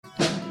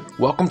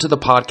Welcome to the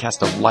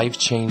podcast of Life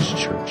Change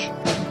Church,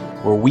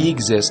 where we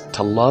exist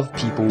to love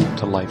people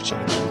to life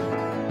change.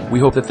 We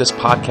hope that this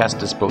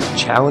podcast is both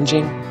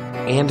challenging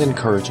and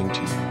encouraging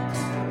to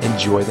you.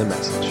 Enjoy the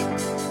message.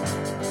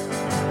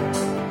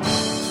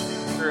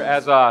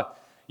 As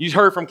you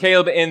heard from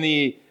Caleb in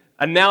the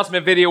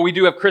announcement video, we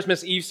do have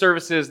Christmas Eve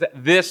services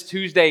this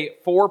Tuesday,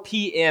 4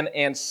 p.m.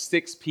 and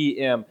 6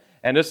 p.m.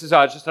 And this is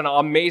just an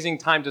amazing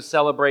time to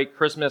celebrate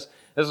Christmas.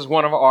 This is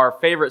one of our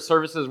favorite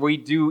services we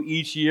do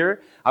each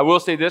year. I will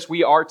say this,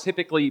 we are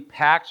typically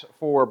packed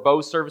for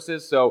both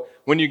services. So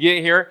when you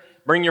get here,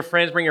 bring your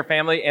friends, bring your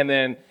family, and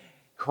then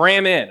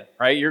cram in,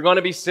 right? You're going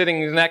to be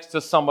sitting next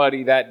to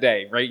somebody that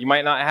day, right? You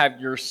might not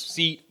have your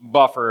seat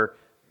buffer.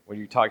 When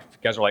you talk, you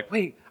guys are like,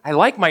 wait, I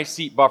like my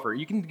seat buffer.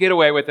 You can get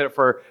away with it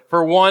for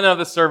one of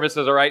the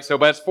services, all right? So,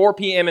 but it's 4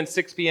 p.m. and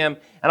 6 p.m.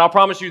 And I'll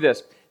promise you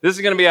this. This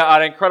is going to be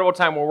an incredible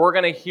time where we're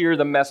going to hear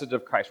the message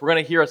of Christ. We're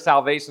going to hear a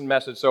salvation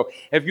message. So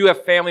if you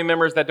have family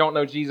members that don't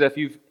know Jesus,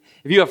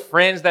 if you have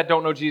friends that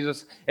don't know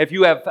Jesus, if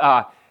you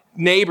have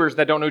neighbors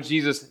that don't know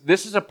Jesus,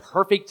 this is a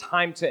perfect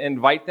time to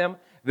invite them.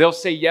 They'll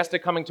say yes to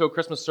coming to a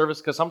Christmas service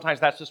because sometimes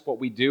that's just what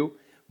we do.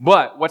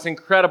 But what's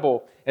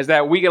incredible is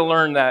that we get to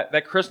learn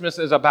that Christmas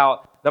is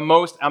about the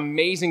most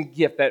amazing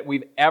gift that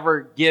we've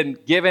ever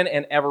given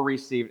and ever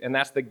received, and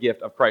that's the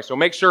gift of Christ. So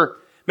make sure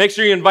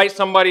you invite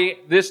somebody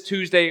this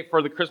Tuesday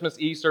for the Christmas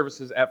Eve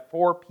services at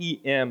 4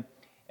 p.m.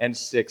 and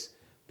 6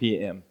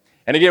 p.m.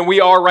 And again,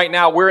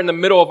 we're in the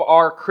middle of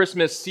our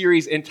Christmas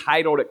series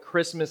entitled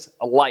Christmas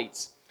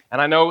Lights.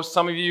 And I know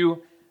some of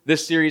you,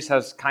 this series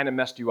has kind of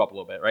messed you up a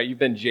little bit, right? You've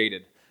been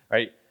jaded,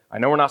 right? I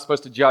know we're not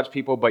supposed to judge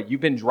people, but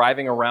you've been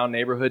driving around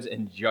neighborhoods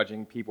and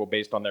judging people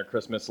based on their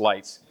Christmas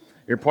lights.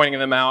 You're pointing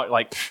them out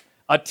like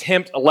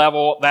attempt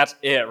level, that's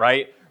it,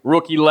 right?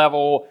 Rookie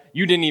level,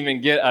 you didn't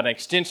even get an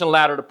extension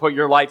ladder to put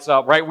your lights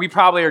up, right? We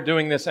probably are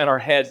doing this in our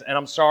heads, and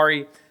I'm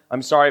sorry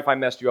if I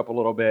messed you up a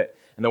little bit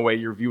in the way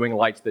you're viewing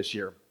lights this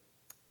year.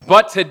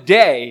 But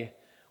today,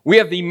 we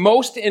have the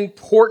most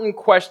important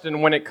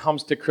question when it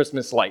comes to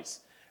Christmas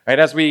lights. Right?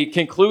 As we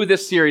conclude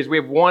this series, we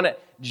have one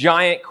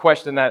giant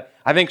question that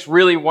I think is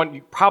really one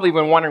you've probably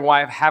been wondering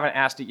why I haven't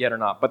asked it yet or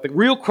not. But the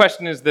real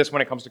question is this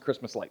when it comes to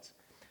Christmas lights.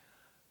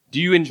 Do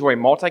you enjoy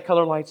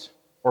multicolored lights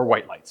or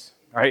white lights?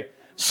 All right?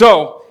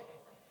 So,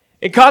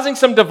 in causing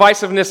some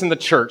divisiveness in the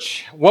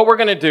church, what we're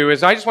going to do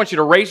is I just want you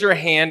to raise your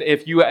hand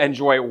if you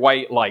enjoy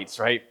white lights,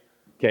 right?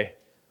 Okay.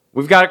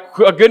 We've got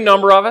a good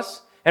number of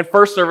us. And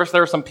first service,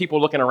 there were some people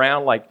looking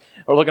around,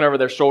 or looking over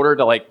their shoulder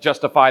to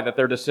justify that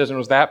their decision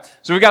was that.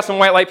 So we got some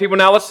white light people.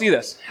 Now let's see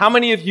this. How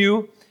many of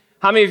you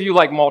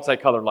like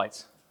multicolored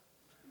lights?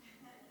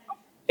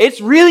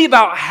 It's really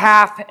about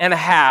half and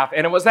half,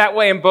 and it was that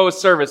way in both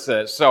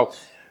services. So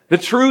the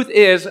truth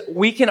is,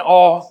 we can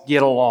all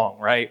get along,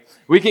 right?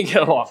 We can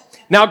get along.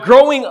 Now,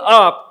 growing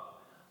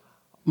up,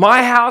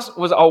 my house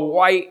was a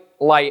white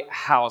light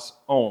house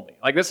only.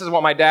 This is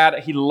what my dad,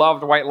 he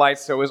loved white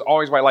lights, so it was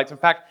always white lights. In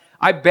fact,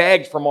 I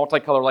begged for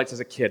multicolored lights as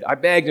a kid. I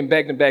begged and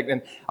begged and begged,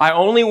 and I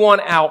only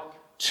won out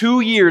 2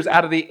 years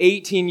out of the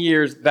 18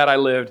 years that I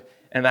lived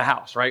in the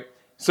house, right?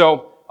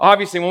 So,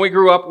 obviously, when we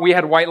grew up, we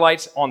had white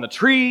lights on the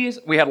trees,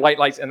 we had white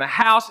lights in the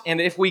house,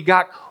 and if we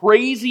got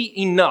crazy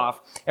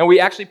enough, and we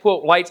actually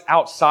put lights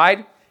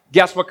outside,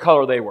 guess what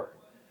color they were?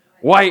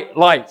 White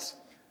lights.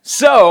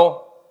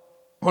 So,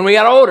 when we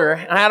got older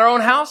and I had our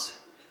own house,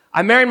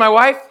 I married my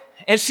wife,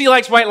 and she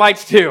likes white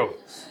lights too.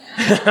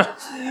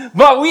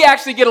 But we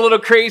actually get a little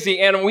crazy,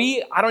 and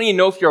I don't even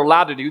know if you're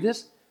allowed to do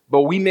this,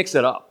 but we mix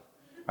it up,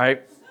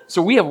 right?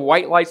 So we have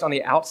white lights on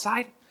the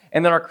outside,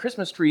 and then our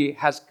Christmas tree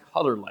has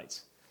colored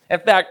lights. In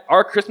fact,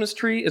 our Christmas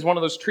tree is one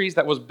of those trees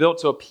that was built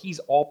to appease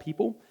all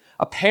people.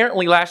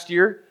 Apparently last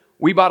year,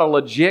 we bought a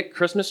legit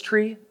Christmas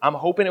tree. I'm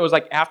hoping it was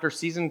after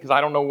season because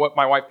I don't know what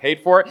my wife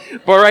paid for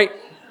it, but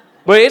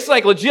it's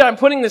legit. I'm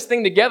putting this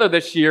thing together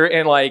this year,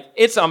 and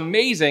it's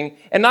amazing.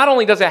 And not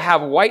only does it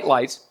have white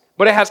lights,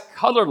 but it has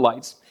colored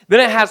lights. Then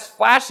it has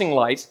flashing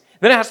lights.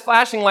 Then it has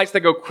flashing lights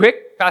that go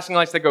quick, flashing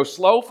lights that go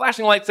slow,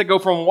 flashing lights that go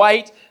from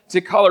white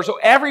to color. So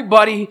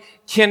everybody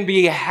can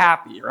be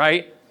happy,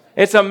 right?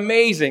 It's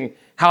amazing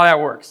how that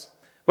works.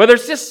 But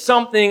there's just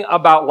something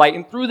about light.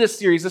 And through this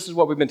series, this is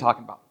what we've been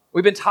talking about.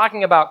 We've been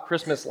talking about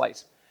Christmas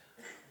lights.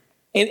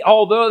 And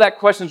although that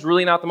question is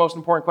really not the most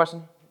important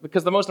question,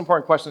 because the most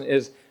important question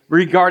is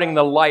regarding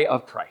the light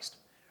of Christ.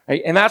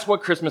 Right? And that's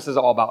what Christmas is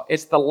all about.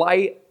 It's the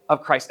light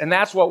of Christ. And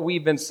that's what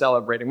we've been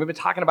celebrating. We've been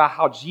talking about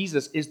how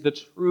Jesus is the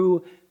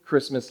true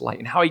Christmas light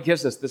and how he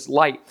gives us this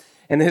light.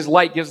 And his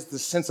light gives us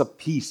this sense of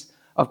peace,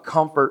 of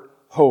comfort,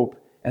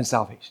 hope, and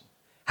salvation.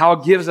 How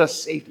it gives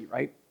us safety,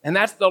 right? And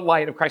that's the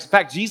light of Christ. In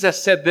fact,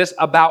 Jesus said this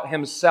about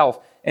himself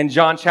in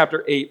John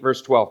chapter 8,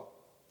 verse 12.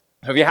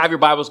 So if you have your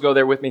Bibles, go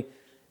there with me. If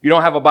you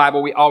don't have a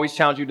Bible, we always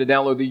challenge you to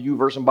download the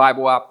YouVersion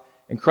Bible app.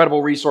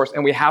 Incredible resource.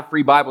 And we have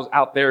free Bibles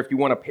out there if you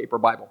want a paper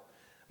Bible.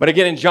 But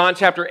again, in John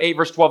chapter 8,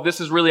 verse 12, this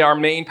is really our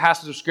main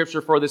passage of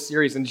Scripture for this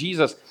series. And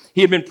Jesus,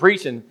 he had been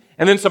preaching.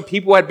 And then some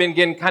people had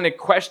been kind of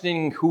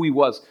questioning who he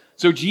was.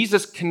 So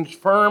Jesus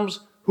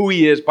confirms who who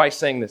he is by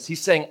saying this.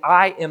 He's saying,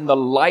 I am the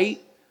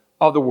light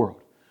of the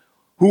world.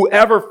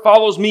 Whoever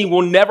follows me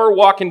will never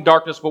walk in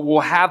darkness, but will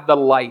have the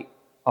light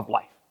of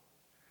life.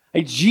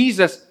 Hey,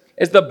 Jesus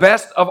is the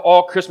best of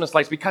all Christmas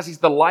lights because he's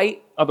the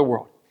light of the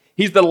world.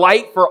 He's the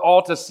light for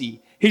all to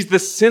see. He's the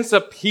sense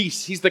of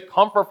peace. He's the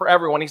comfort for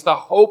everyone. He's the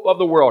hope of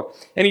the world.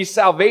 And he's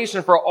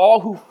salvation for all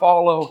who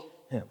follow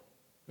him.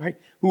 Right?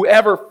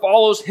 Whoever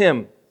follows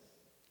him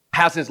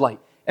has his light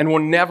and will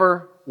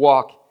never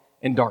walk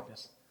in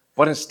darkness,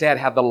 but instead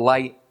have the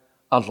light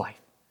of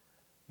life.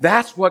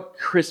 That's what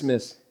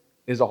Christmas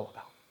is all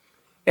about.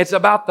 It's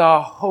about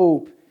the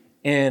hope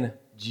in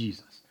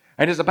Jesus.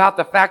 It is about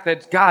the fact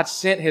that God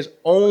sent his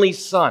only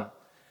son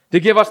to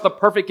give us the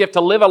perfect gift,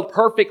 to live a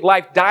perfect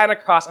life, die on a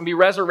cross, and be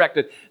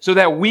resurrected so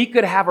that we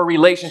could have a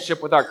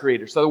relationship with our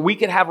Creator, so that we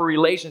could have a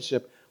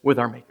relationship with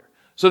our Maker,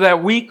 so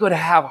that we could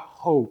have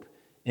hope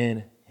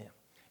in him.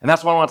 And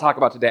that's what I want to talk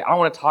about today. I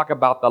want to talk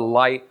about the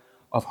light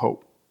of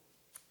hope.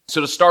 So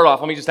to start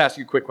off, let me just ask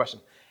you a quick question.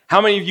 How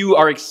many of you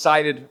are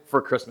excited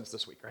for Christmas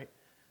this week, right?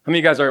 How many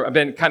of you guys have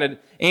been kind of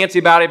antsy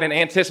about it, been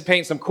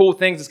anticipating some cool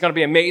things? It's going to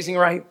be amazing,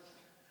 right?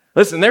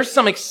 Listen, there's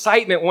some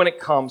excitement when it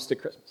comes to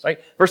Christmas, right?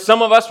 For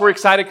some of us, we're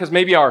excited because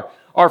maybe our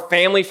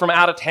family from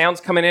out of town's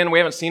coming in. We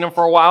haven't seen them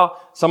for a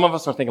while. Some of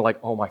us are thinking like,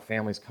 oh, my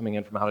family's coming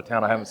in from out of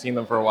town. I haven't seen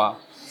them for a while.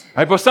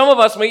 Right? But some of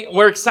us,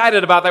 we're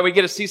excited about that. We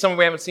get to see someone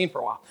we haven't seen for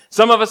a while.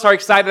 Some of us are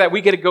excited that we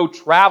get to go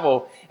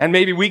travel and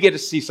maybe we get to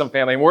see some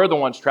family and we're the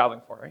ones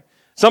traveling for, right?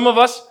 Some of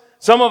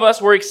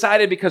us, we're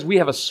excited because we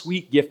have a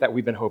sweet gift that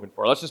we've been hoping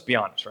for. Let's just be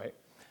honest, right?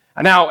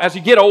 And now, as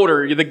you get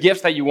older, the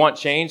gifts that you want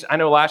change. I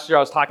know last year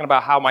I was talking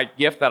about how my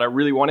gift that I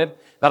really wanted,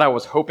 that I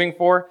was hoping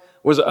for,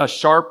 was a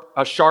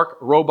Shark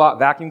robot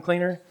vacuum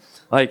cleaner.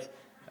 Like,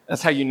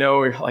 that's how you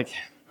know, like,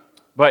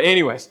 but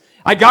anyways,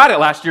 I got it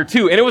last year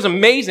too, and it was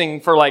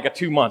amazing for like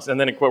 2 months, and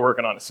then it quit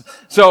working on it.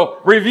 So,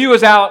 review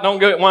is out, don't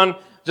get one,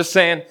 just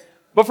saying.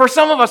 But for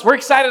some of us, we're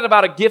excited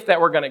about a gift that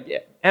we're going to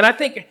get. And I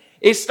think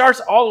it starts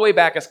all the way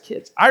back as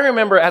kids. I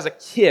remember as a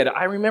kid,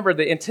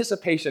 the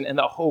anticipation and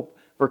the hope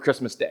for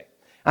Christmas Day.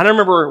 And I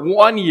remember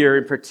one year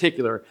in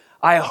particular,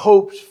 I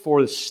hoped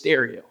for the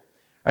stereo.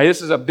 Right,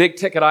 this is a big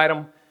ticket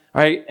item,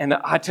 right? And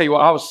I tell you what,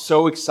 I was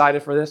so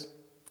excited for this.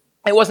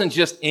 It wasn't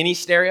just any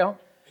stereo,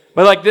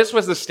 but like this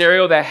was the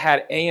stereo that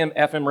had AM,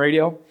 FM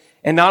radio.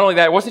 And not only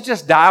that, it wasn't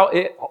just dial,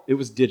 it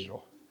was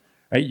digital.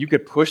 Right? You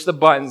could push the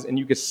buttons and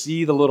you could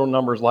see the little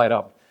numbers light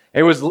up.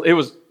 It was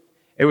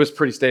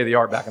pretty state of the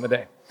art back in the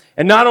day.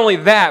 And not only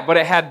that, but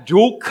it had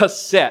dual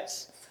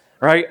cassettes,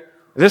 right?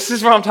 This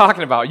is what I'm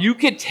talking about. You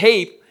could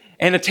tape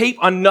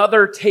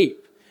another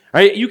tape,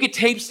 right? You could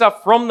tape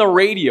stuff from the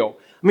radio.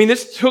 I mean,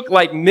 this took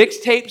like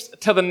mixtapes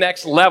to the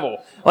next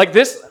level. Like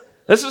this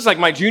was like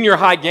my junior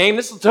high game.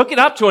 This took it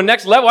up to a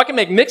next level. I can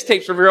make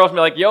mixtapes for girls and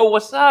be like, yo,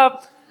 what's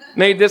up?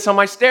 Made this on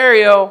my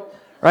stereo,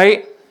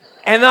 right?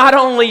 And not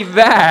only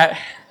that,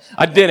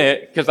 I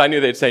didn't because I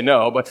knew they'd say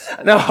no, but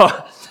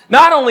no.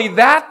 Not only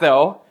that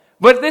though,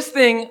 but this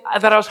thing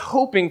that I was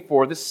hoping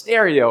for, the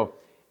stereo,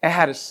 it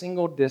had a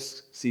single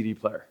disc CD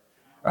player,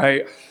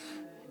 right?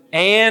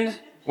 And,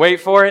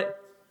 wait for it,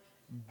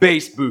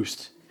 bass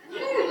boost.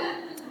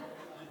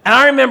 And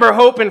I remember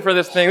hoping for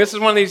this thing. This is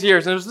one of these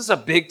years, and this is a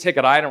big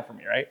ticket item for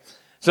me, right?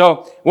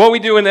 So what we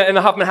do in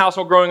the Huffman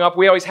household growing up,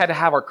 we always had to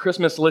have our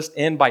Christmas list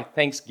in by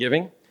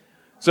Thanksgiving.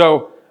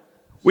 So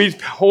we'd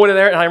hold it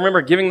there, and I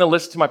remember giving the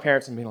list to my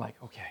parents and being like,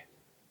 okay,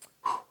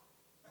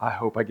 I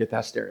hope I get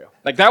that stereo.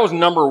 Like that was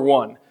number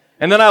one.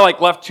 And then I like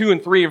left 2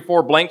 and 3 and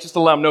 4 blank just to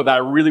let them know that I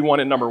really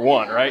wanted number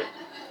one, right?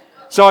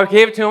 So I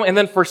gave it to them, and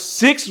then for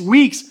 6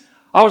 weeks,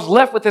 I was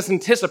left with this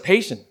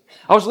anticipation.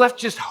 I was left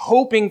just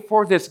hoping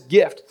for this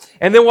gift.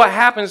 And then what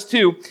happens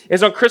too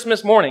is on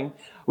Christmas morning,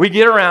 we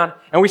get around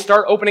and we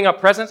start opening up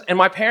presents, and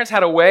my parents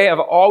had a way of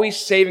always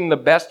saving the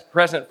best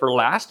present for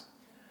last.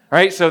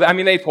 Right? So, I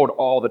mean, they pulled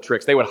all the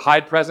tricks. They would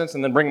hide presents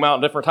and then bring them out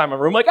in a different time of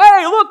the room, like,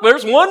 hey, look,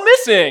 there's one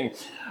missing.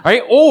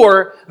 Right?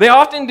 Or they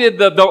often did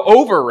the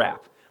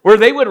overwrap, where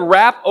they would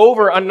wrap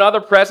over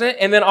another present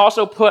and then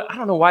also put, I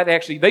don't know why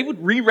they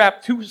would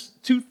rewrap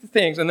two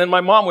things, and then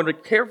my mom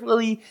would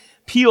carefully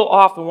peel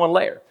off the one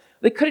layer.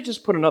 They could have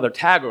just put another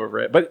tag over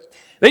it, but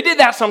they did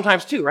that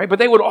sometimes too, right? But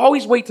they would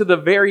always wait to the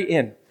very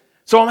end.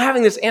 So I'm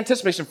having this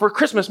anticipation. For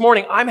Christmas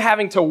morning, I'm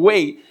having to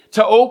wait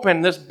to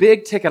open this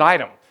big ticket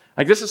item.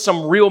 Like this is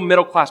some real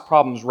middle class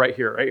problems right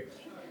here, right?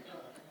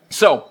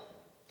 So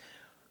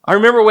I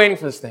remember waiting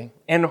for this thing.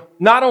 And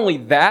not only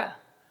that,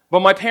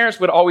 but my parents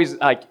would always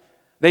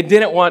they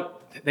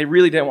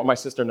really didn't want my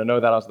sister to know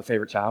that I was the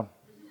favorite child.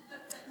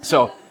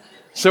 So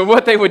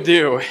what they would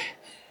do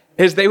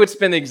is they would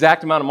spend the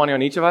exact amount of money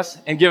on each of us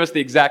and give us the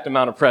exact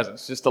amount of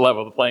presents just to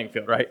level the playing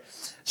field, right?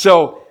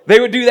 So they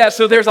would do that.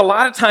 So there's a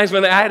lot of times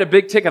when I had a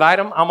big ticket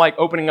item, I'm like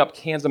opening up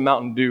cans of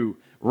Mountain Dew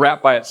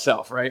wrapped by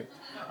itself, right?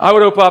 I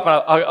would open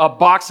up a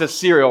box of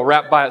cereal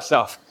wrapped by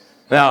itself.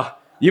 Now,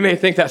 you may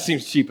think that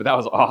seems cheap, but that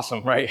was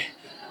awesome, right?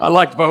 I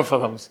liked both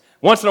of them.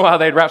 Once in a while,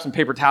 they'd wrap some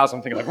paper towels.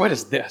 I'm thinking like, what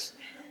is this?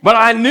 But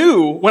I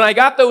knew when I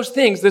got those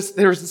things,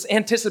 there was this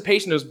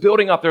anticipation that was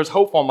building up. There was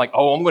hope. I'm like,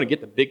 oh, I'm going to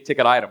get the big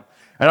ticket item.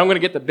 And I'm going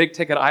to get the big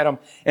ticket item.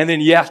 And then,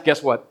 yes,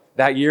 guess what?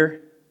 That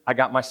year, I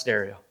got my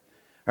stereo,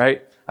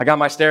 right? I got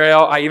my stereo.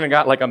 I even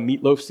got like a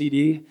Meatloaf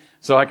CD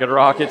so I could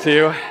rock it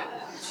too.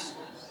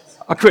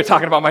 I'll quit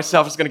talking about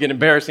myself. It's going to get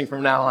embarrassing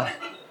from now on.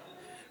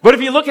 But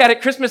if you look at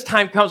it, Christmas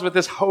time comes with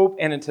this hope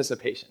and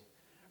anticipation,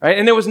 right?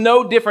 And it was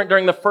no different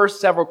during the first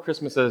several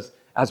Christmases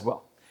as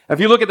well. If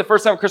you look at the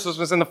first several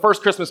Christmases, in the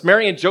first Christmas,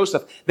 Mary and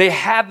Joseph, they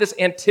had this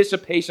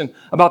anticipation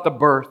about the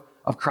birth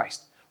of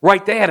Christ,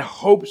 right? They had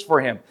hopes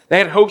for him. They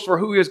had hopes for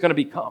who he was going to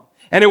become.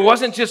 And it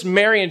wasn't just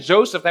Mary and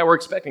Joseph that were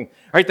expecting,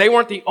 right? They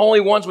weren't the only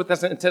ones with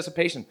this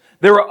anticipation.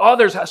 There were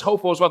others as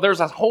hopeful as well. There was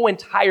a whole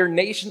entire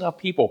nation of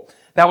people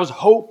that was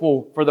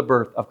hopeful for the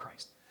birth of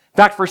Christ. In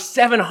fact, for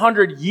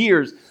 700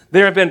 years,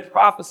 there have been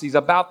prophecies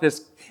about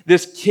this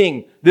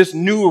king, this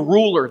new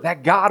ruler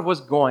that God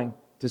was going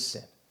to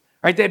send.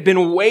 Right? They'd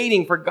been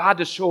waiting for God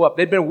to show up.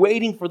 They'd been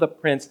waiting for the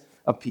Prince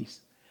of Peace.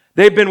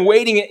 They'd been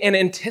waiting in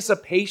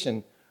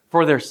anticipation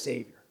for their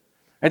Savior.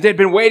 And they'd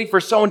been waiting for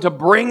someone to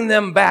bring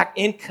them back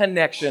in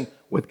connection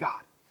with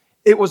God.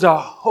 It was a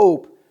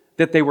hope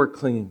that they were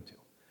clinging to.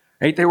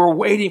 Right? They were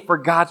waiting for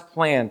God's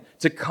plan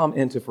to come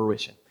into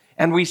fruition.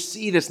 And we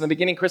see this in the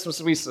beginning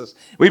Christmas feasts.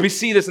 We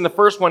see this in the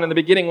first one and the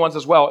beginning ones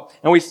as well.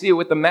 And we see it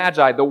with the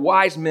Magi, the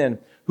wise men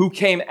who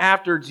came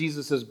after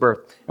Jesus'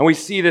 birth. And we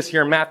see this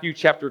here in Matthew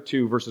chapter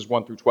 2, verses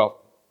 1 through 12,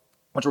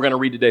 which we're going to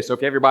read today. So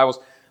if you have your Bibles,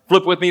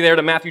 flip with me there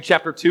to Matthew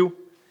chapter 2.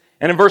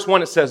 And in verse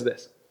 1, it says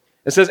this.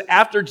 It says,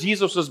 after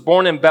Jesus was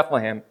born in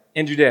Bethlehem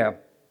in Judea,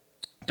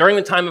 during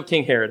the time of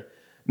King Herod,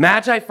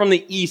 Magi from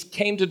the east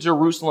came to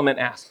Jerusalem and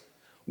asked,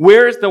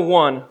 where is the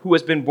one who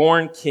has been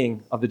born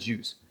King of the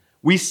Jews?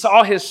 We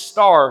saw his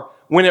star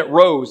when it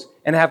rose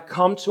and have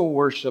come to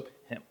worship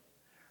him.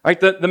 Right?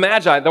 The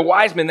Magi, the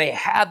wise men, they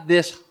had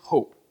this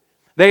hope.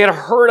 They had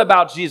heard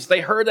about Jesus.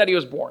 They heard that he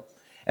was born.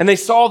 And they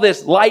saw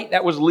this light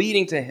that was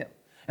leading to him.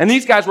 And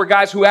these guys were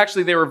guys who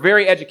actually, they were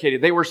very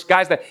educated. They were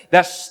guys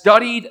that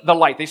studied the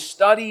light. They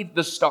studied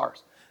the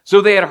stars.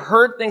 So they had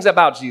heard things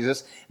about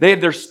Jesus. They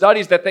had their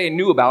studies that they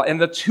knew about, and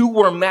the two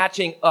were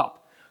matching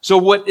up. So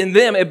what in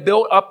them, it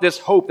built up this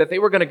hope that they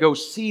were going to go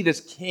see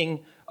this King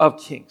of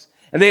Kings.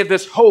 And they had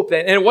this hope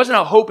that, and it wasn't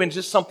a hope in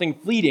just something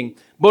fleeting,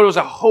 but it was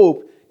a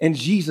hope in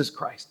Jesus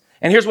Christ.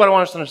 And here's what I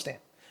want us to understand.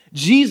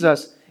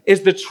 Jesus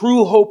is the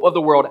true hope of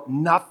the world,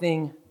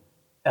 nothing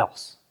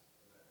else.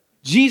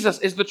 Jesus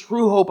is the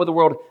true hope of the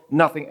world,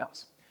 nothing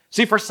else.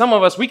 See, for some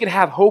of us, we could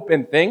have hope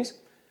in things,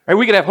 right?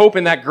 We could have hope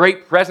in that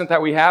great present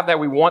that we have, that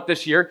we want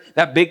this year,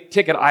 that big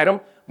ticket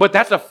item, but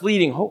that's a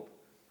fleeting hope,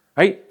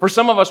 right? For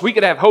some of us, we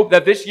could have hope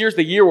that this year's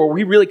the year where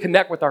we really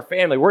connect with our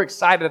family. We're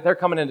excited that they're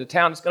coming into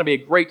town. It's going to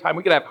be a great time.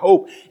 We could have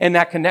hope in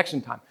that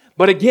connection time.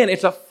 But again,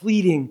 it's a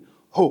fleeting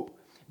hope.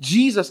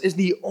 Jesus is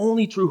the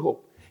only true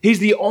hope. He's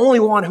the only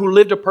one who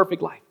lived a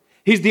perfect life.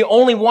 He's the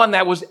only one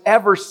that was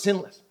ever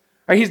sinless.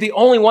 Right? He's the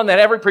only one that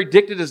ever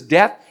predicted his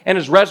death and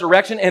his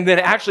resurrection and then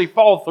actually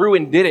followed through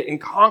and did it and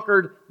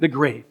conquered the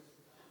grave.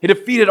 He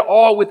defeated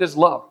all with his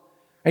love.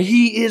 And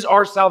he is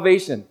our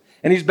salvation.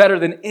 And he's better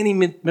than any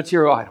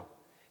material idol.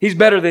 He's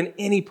better than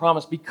any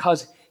promise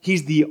because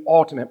he's the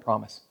ultimate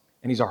promise.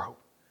 And he's our hope.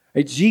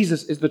 Right?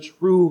 Jesus is the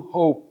true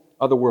hope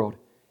of the world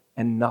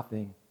and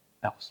nothing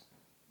else.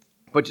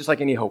 But just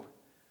like any hope,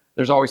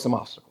 there's always some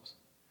obstacles.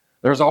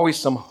 There's always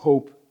some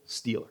hope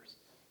stealers.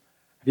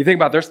 If you think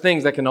about it, there's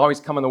things that can always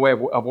come in the way of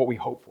what we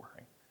hope for.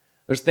 Right?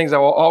 There's things that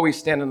will always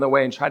stand in the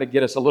way and try to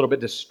get us a little bit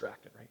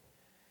distracted. Right?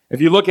 If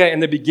you look at it in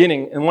the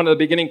beginning, in one of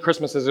the beginning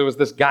Christmases, it was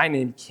this guy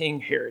named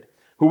King Herod,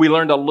 who we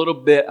learned a little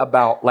bit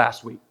about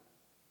last week.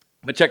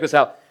 But check this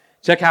out.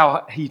 Check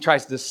how he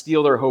tries to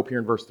steal their hope here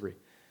in verse 3. It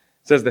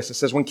says this. It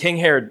says, when King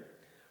Herod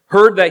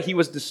heard this, he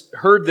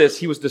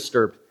was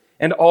disturbed,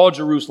 and all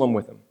Jerusalem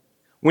with him.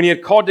 When he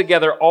had called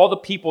together all the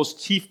people's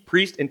chief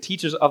priests and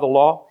teachers of the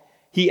law,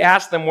 he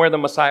asked them where the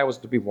Messiah was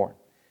to be born.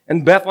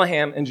 In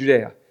Bethlehem in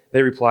Judea,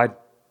 they replied,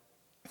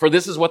 for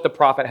this is what the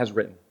prophet has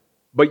written.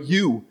 But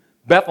you,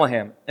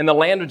 Bethlehem, in the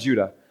land of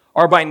Judah,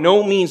 are by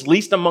no means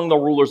least among the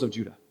rulers of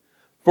Judah.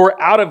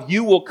 For out of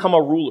you will come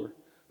a ruler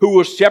who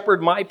will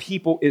shepherd my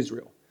people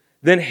Israel.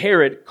 Then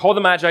Herod called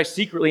the Magi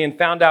secretly and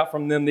found out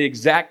from them the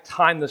exact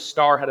time the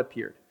star had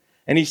appeared.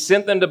 And he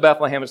sent them to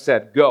Bethlehem and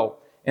said, go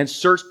and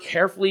search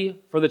carefully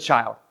for the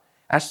child.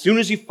 As soon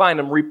as you find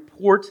him,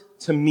 report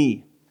to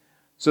me,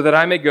 so that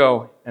I may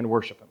go and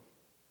worship him.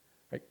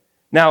 Right?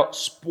 Now,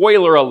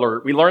 spoiler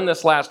alert, we learned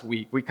this last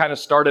week. We kind of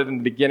started in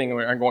the beginning and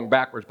we're going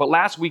backwards. But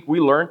last week we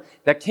learned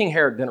that King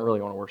Herod didn't really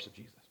want to worship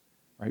Jesus.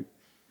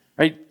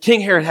 Right?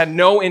 King Herod had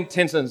no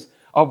intentions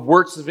of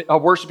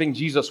worshiping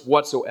Jesus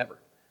whatsoever.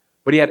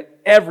 But he had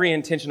every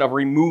intention of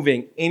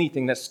removing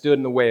anything that stood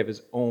in the way of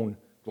his own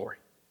glory.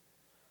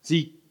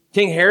 See,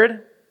 King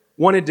Herod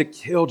wanted to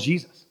kill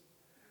Jesus.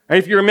 Right?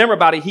 If you remember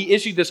about it, he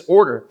issued this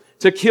order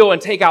to kill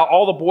and take out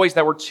all the boys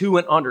that were 2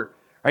 and under.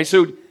 Right?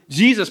 So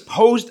Jesus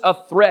posed a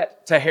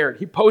threat to Herod.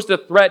 He posed a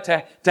threat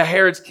to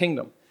Herod's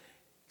kingdom.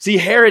 See,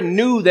 Herod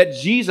knew that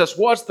Jesus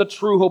was the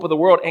true hope of the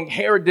world, and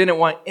Herod didn't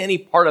want any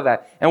part of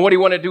that. And what he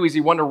wanted to do is he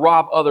wanted to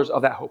rob others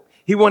of that hope.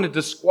 He wanted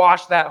to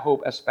squash that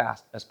hope as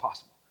fast as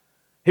possible.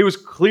 He was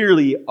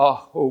clearly a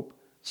hope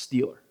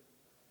stealer.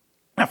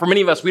 Now, for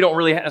many of us, we don't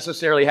really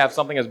necessarily have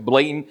something as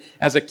blatant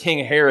as a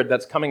King Herod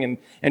that's coming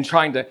and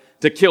trying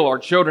to kill our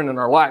children and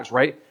our lives,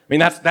 right? I mean,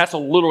 that's a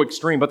little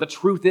extreme, but the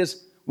truth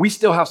is, we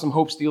still have some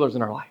hope stealers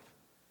in our life.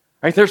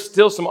 Right? There's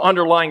still some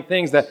underlying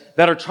things that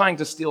are trying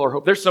to steal our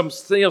hope. There's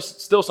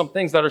still some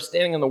things that are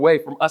standing in the way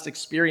from us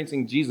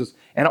experiencing Jesus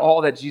and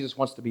all that Jesus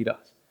wants to be to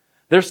us.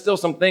 There's still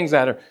some things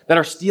that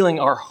are stealing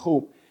our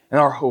hope and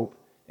our hope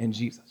in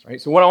Jesus.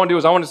 Right? So what I want to do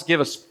is I want to give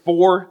us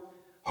 4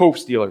 hope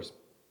stealers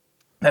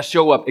that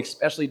show up,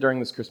 especially during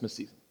this Christmas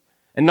season.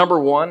 And number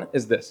 1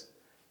 is this: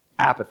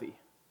 apathy.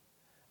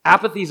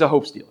 Apathy is a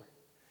hope stealer.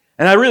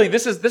 And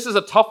this is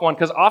a tough one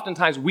because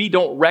oftentimes we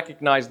don't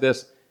recognize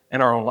this in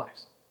our own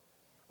lives.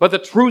 But the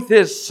truth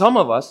is, some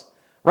of us,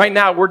 right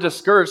now, we're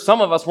discouraged.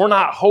 Some of us, we're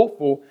not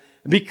hopeful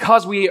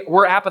because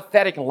we're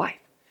apathetic in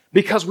life,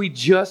 because we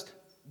just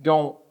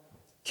don't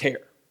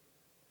care.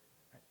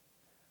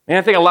 And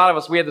I think a lot of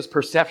us, we have this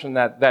perception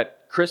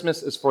that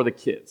Christmas is for the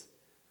kids.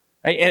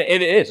 And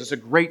it is. It's a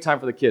great time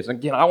for the kids. And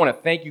again, I want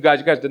to thank you guys.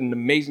 You guys did an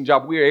amazing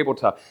job. We were able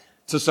to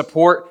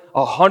support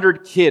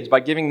 100 kids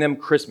by giving them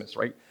Christmas,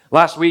 right?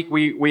 Last week,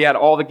 we had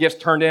all the gifts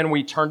turned in.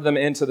 We turned them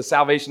into the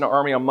Salvation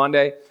Army on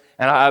Monday.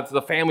 And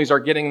the families are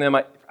getting them,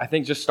 I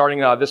think just starting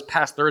this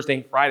past Thursday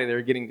and Friday,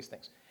 they're getting these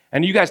things.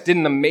 And you guys did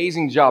an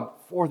amazing job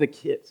for the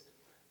kids.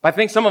 But I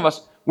think some of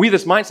us, we have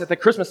this mindset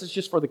that Christmas is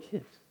just for the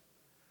kids.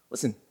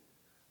 Listen,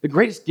 the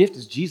greatest gift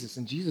is Jesus,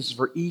 and Jesus is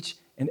for each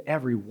and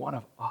every one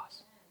of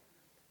us.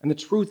 And the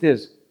truth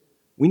is,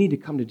 we need to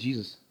come to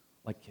Jesus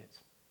like kids.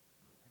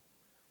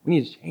 We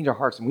need to change our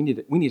hearts, and we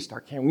need to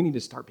start caring. We need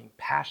to start being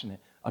passionate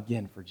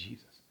again for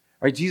Jesus.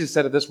 Right? Jesus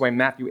said it this way in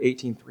Matthew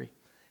 18:3. He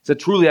said,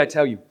 "Truly I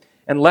tell you,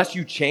 unless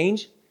you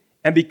change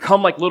and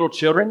become like little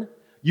children,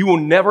 you will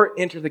never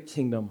enter the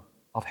kingdom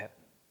of heaven."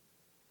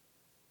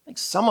 I think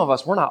some of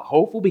us, we're not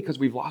hopeful because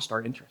we've lost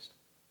our interest.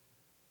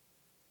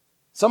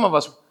 Some of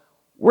us,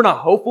 we're not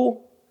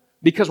hopeful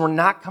because we're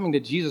not coming to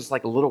Jesus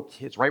like little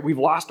kids, right? We've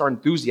lost our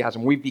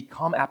enthusiasm. We've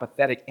become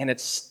apathetic, and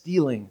it's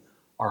stealing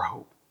our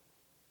hope.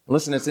 And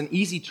listen, it's an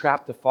easy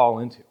trap to fall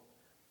into.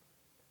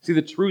 See,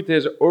 the truth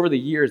is, over the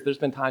years, there's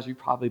been times you've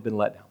probably been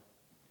let down.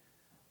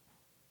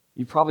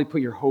 You probably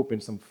put your hope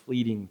in some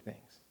fleeting things.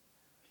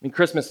 I mean,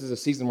 Christmas is a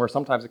season where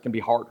sometimes it can be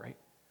hard, right?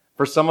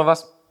 For some of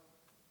us,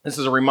 this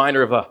is a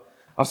reminder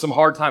of some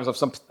hard times,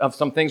 of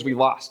some things we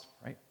lost,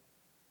 right?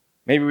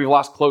 Maybe we've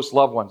lost close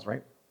loved ones,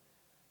 right?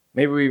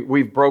 Maybe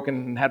we've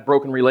had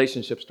broken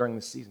relationships during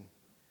this season.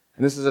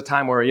 And this is a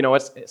time where,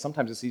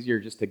 sometimes it's easier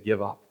just to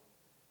give up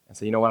and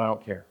say, you know what, I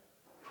don't care,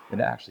 than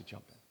to actually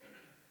jump in.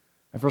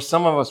 And for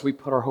some of us, we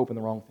put our hope in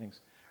the wrong things.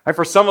 Right?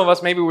 For some of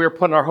us, maybe we were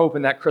putting our hope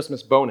in that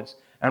Christmas bonus,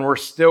 and we're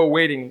still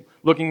waiting,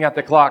 looking at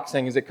the clock,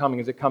 saying, is it coming,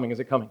 is it coming, is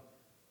it coming?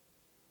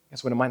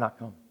 Guess what? It might not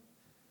come.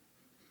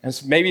 And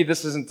so maybe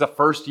this isn't the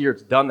first year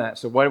it's done that.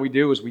 So what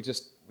do is we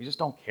just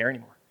don't care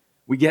anymore.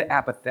 We get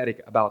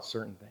apathetic about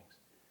certain things.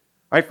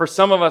 Right? For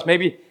some of us,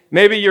 maybe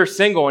you're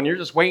single and you're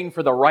just waiting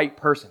for the right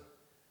person.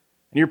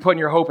 And you're putting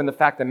your hope in the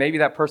fact that maybe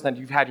that person that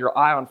you've had your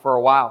eye on for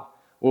a while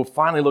will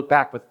finally look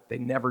back, but they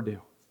never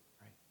do.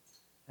 Right?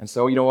 And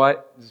so, you know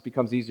what? It just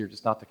becomes easier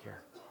just not to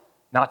care,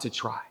 not to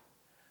try.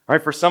 All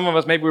right? For some of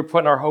us, maybe we're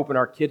putting our hope in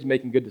our kids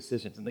making good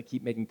decisions, and they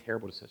keep making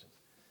terrible decisions,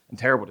 and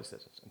terrible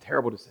decisions, and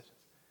terrible decisions.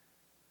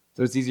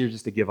 So it's easier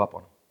just to give up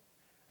on them.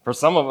 For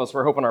some of us,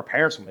 we're hoping our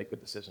parents will make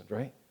good decisions,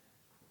 right?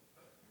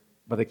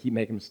 But they keep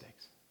making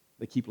mistakes.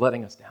 They keep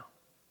letting us down.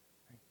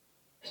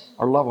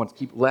 Our loved ones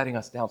keep letting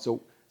us down.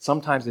 So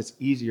sometimes it's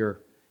easier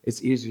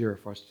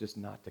for us just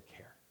not to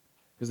care.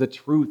 Because the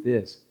truth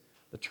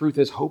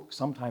is hope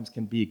sometimes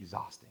can be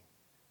exhausting,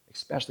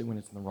 especially when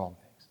it's in the wrong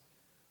things.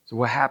 So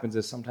what happens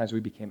is sometimes we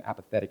become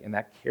apathetic, and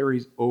that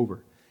carries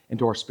over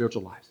into our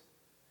spiritual lives.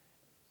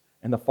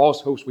 And the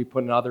false hopes we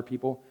put in other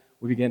people,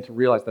 we begin to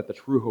realize that the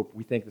true hope,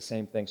 we think the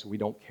same thing, so we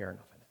don't care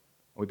enough in it.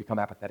 And we become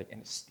apathetic, and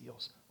it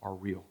steals our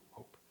real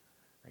hope.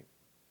 Right?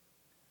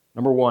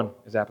 Number 1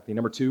 is apathy.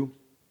 Number 2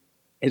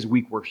 is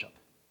weak worship.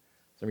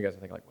 Some of you guys are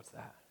thinking, like, what's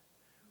that?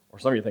 Or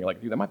some of you are thinking,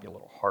 like, dude, that might be a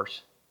little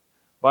harsh.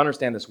 But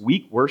understand this,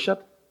 weak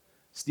worship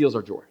steals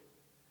our joy.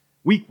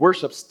 Weak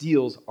worship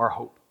steals our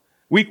hope.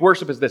 Weak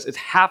worship is this, it's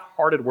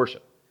half-hearted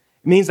worship.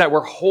 It means that we're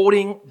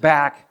holding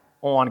back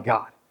on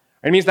God.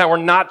 It means that we're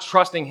not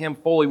trusting Him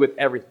fully with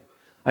everything.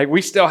 Like,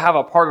 we still have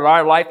a part of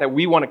our life that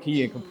we want to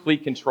keep in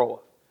complete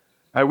control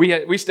of.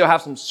 We still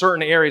have some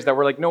certain areas that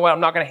we're like, no, what? I'm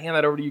not going to hand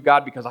that over to you,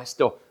 God, because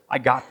I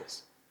got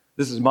this.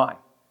 This is mine.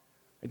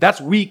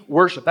 That's weak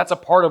worship. That's a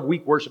part of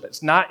weak worship.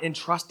 It's not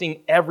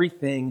entrusting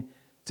everything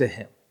to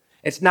Him.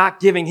 It's not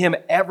giving Him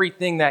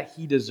everything that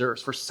He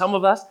deserves. For some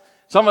of us,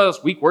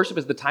 weak worship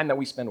is the time that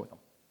we spend with Him.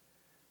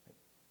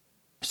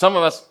 Some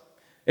of us,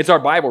 it's our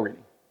Bible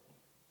reading.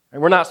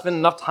 And we're not spending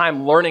enough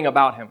time learning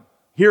about Him,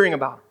 hearing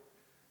about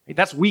Him.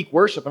 That's weak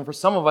worship. And for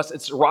some of us,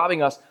 it's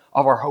robbing us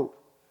of our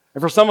hope.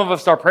 And for some of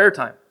us, it's our prayer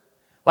time.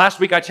 Last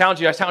week, I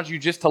challenged you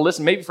just to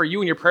listen. Maybe for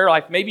you in your prayer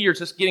life, maybe you're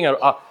just getting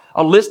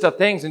a list of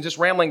things and just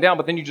rambling down,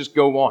 but then you just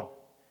go on.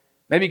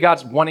 Maybe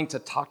God's wanting to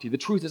talk to you. The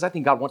truth is, I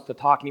think God wants to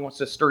talk, and He wants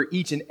to stir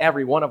each and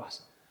every one of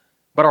us.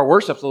 But our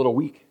worship's a little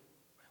weak.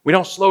 We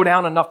don't slow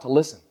down enough to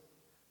listen.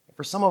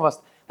 For some of us,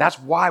 that's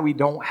why we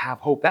don't have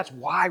hope. That's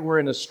why we're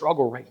in a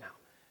struggle right now.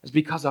 It's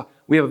because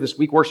we have this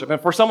weak worship.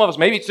 And for some of us,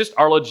 maybe it's just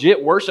our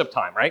legit worship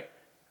time, right?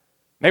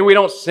 Maybe we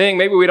don't sing.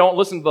 Maybe we don't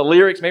listen to the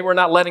lyrics. Maybe we're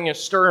not letting it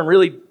stir and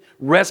really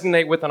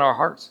resonate within our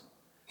hearts.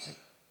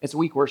 It's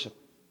weak worship.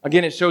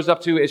 Again, it shows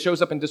up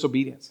in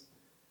disobedience.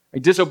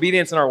 Like,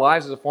 disobedience in our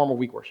lives is a form of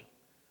weak worship.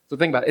 So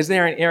think about it. Is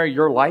there an area of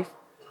your life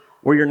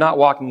where you're not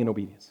walking in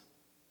obedience?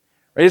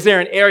 Or is there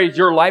an area of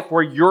your life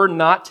where you're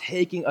not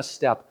taking a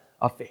step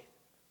of faith?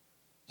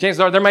 Chances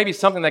are there might be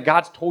something that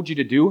God's told you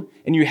to do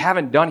and you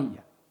haven't done it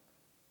yet.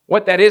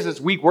 What that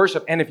is weak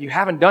worship. And if you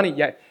haven't done it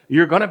yet,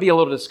 you're going to be a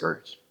little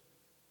discouraged.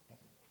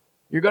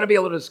 You're going to be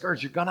a little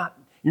discouraged. You're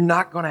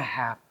not going to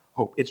have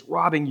hope. It's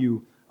robbing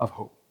you of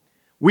hope.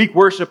 Weak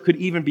worship could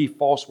even be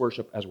false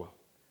worship as well.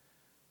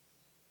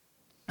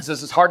 It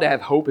says it's hard to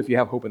have hope if you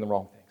have hope in the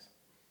wrong things.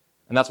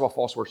 And that's what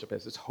false worship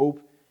is. It's hope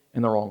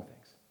in the wrong things.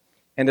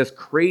 And as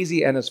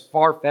crazy and as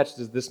far-fetched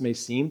as this may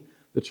seem,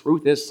 the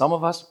truth is some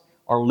of us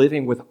are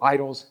living with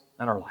idols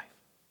in our life.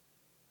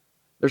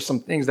 There's some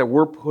things that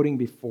we're putting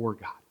before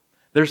God.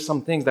 There's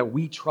some things that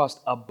we trust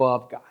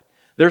above God.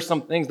 There's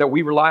some things that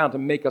we rely on to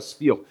make us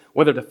feel,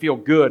 whether to feel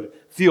good,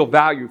 feel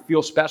valued,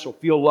 feel special,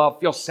 feel loved,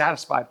 feel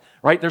satisfied,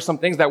 right? There's some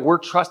things that we're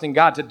trusting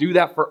God to do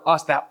that for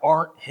us that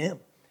aren't Him.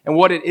 And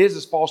what it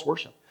is false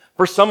worship.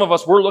 For some of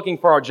us, we're looking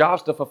for our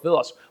jobs to fulfill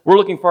us. We're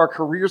looking for our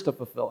careers to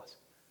fulfill us.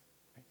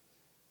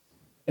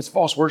 It's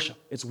false worship.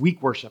 It's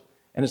weak worship.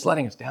 And it's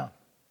letting us down.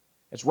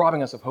 It's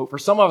robbing us of hope. For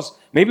some of us,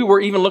 maybe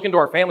we're even looking to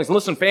our families. And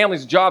listen,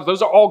 families, jobs,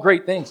 those are all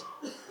great things.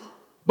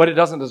 But it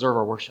doesn't deserve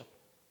our worship.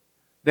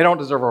 They don't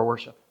deserve our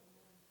worship.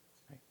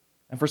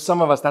 And for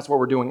some of us, that's what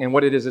we're doing. And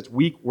what it is, it's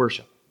weak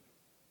worship.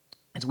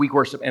 It's weak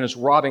worship, and it's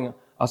robbing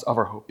us of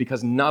our hope.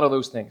 Because none of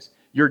those things,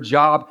 your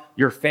job,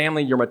 your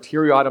family, your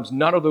material items,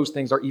 none of those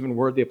things are even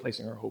worthy of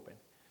placing our hope in.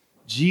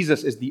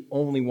 Jesus is the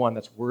only one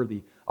that's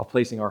worthy of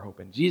placing our hope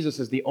in. Jesus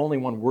is the only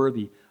one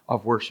worthy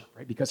of worship,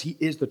 right? Because He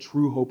is the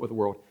true hope of the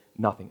world,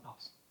 nothing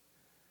else.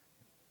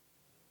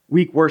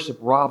 Weak worship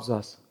robs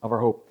us of our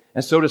hope,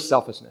 and so does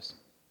selfishness.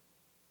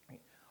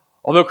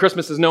 Although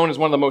Christmas is known as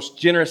one of the most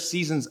generous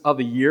seasons of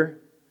the year,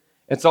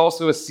 it's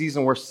also a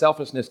season where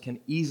selfishness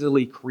can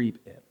easily creep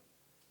in.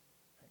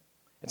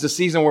 It's a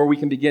season where we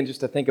can begin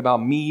just to think about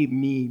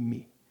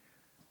me.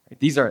 Right?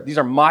 These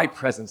are my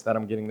presents that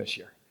I'm getting this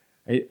year.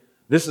 Right?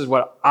 This is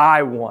what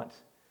I want.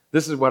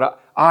 This is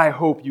what I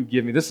hope you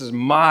give me. This is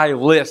my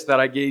list that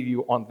I gave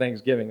you on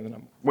Thanksgiving and that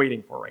I'm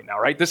waiting for right now,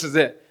 right? This is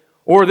it.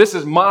 Or this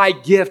is my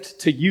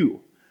gift to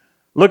you.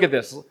 Look at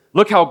this.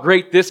 Look how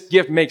great this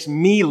gift makes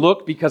me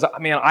look because,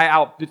 man, I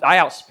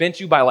outspent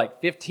you by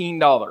like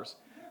 $15,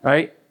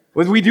 right?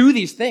 When we do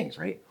these things,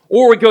 right?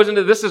 Or it goes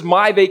into, this is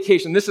my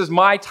vacation. This is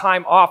my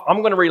time off.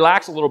 I'm going to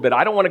relax a little bit.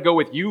 I don't want to go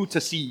with you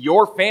to see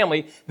your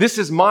family. This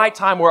is my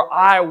time where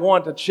I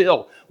want to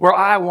chill, where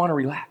I want to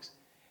relax.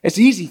 It's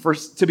easy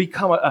to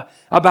become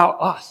about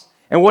us.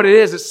 And what it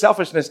is, it's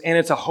selfishness, and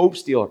it's a hope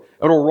stealer.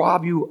 It'll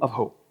rob you of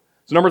hope.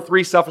 So number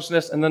 3,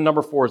 selfishness, and then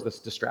number 4 is this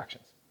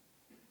distractions.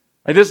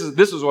 Right, this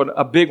is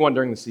a big one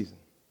during the season.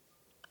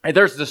 Right,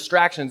 there's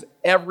distractions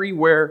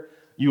everywhere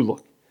you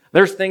look.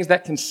 There's things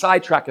that can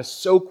sidetrack us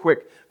so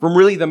quick from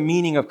really the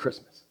meaning of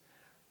Christmas.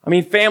 I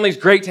mean, family's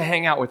great to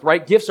hang out with,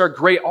 right? Gifts are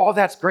great. All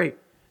that's great.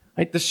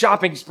 Right? The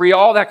shopping spree,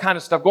 all that kind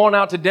of stuff, going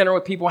out to dinner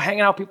with people,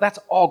 hanging out with people, that's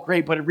all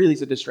great, but it really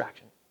is a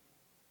distraction.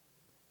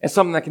 It's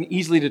something that can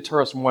easily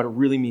deter us from what it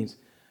really means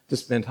to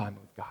spend time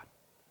with God.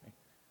 Right?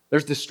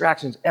 There's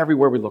distractions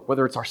everywhere we look,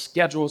 whether it's our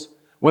schedules,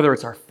 whether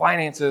it's our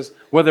finances,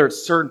 whether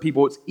it's certain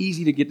people. It's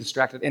easy to get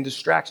distracted, and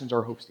distractions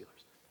are hope stealers.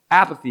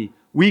 Apathy,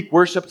 weak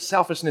worship,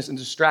 selfishness, and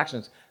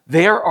distractions.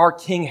 They're our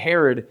King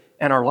Herod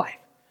in our life.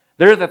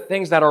 They're the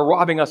things that are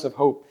robbing us of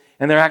hope,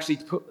 and they're actually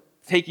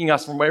taking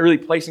us from really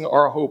placing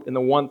our hope in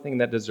the one thing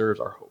that deserves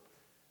our hope.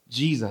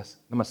 Jesus,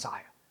 the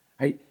Messiah.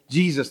 Right?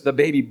 Jesus, the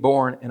baby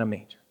born in a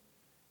manger.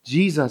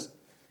 Jesus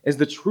is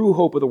the true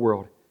hope of the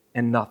world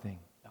and nothing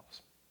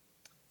else.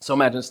 So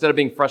imagine, instead of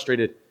being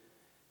frustrated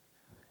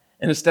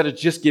and instead of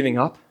just giving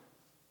up,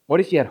 what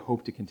if you had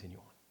hope to continue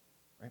on?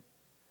 Right?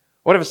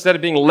 What if instead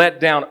of being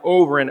let down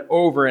over and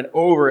over and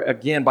over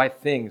again by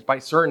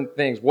certain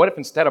things, what if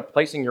instead of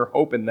placing your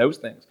hope in those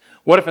things,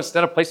 what if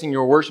instead of placing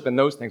your worship in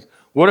those things,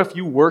 what if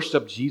you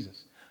worship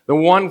Jesus, the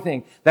one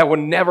thing that would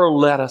never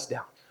let us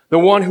down, the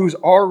one who's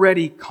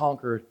already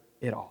conquered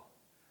it all?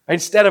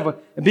 Instead of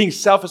being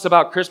selfish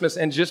about Christmas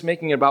and just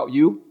making it about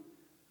you,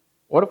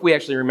 what if we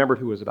actually remembered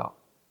who it was about?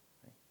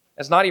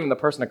 It's not even the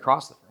person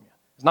across from you.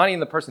 It's not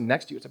even the person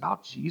next to you. It's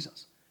about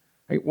Jesus.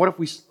 Right? What if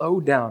we slow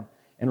down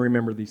and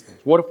remember these things?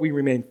 What if we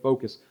remain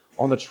focused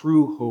on the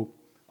true hope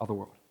of the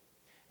world?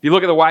 If you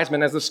look at the wise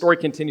men, as the story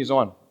continues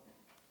on,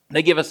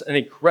 they give us an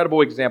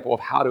incredible example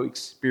of how to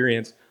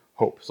experience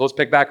hope. So let's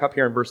pick back up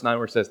here in verse 9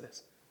 where it says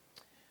this.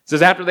 It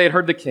says, after they had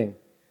heard the king,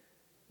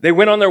 they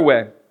went on their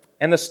way,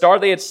 and the star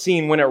they had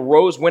seen when it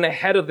rose went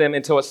ahead of them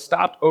until it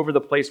stopped over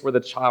the place where the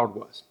child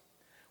was.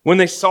 When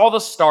they saw the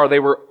star, they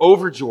were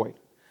overjoyed.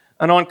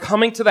 And on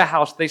coming to the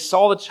house, they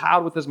saw the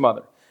child with his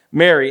mother,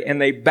 Mary,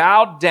 and they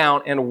bowed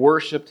down and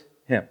worshiped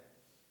him.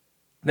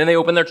 Then they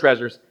opened their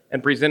treasures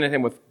and presented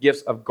him with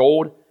gifts of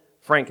gold,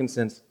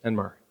 frankincense, and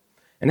myrrh.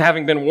 And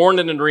having been warned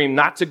in a dream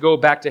not to go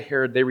back to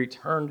Herod, they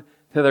returned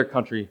to their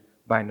country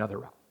by another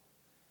route.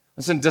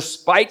 Listen,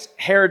 despite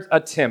Herod's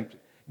attempt,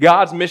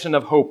 God's mission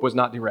of hope was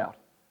not derailed,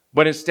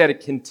 but instead it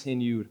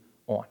continued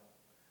on.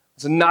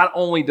 So not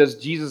only does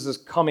Jesus'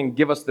 coming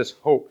give us this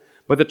hope,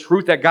 but the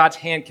truth that God's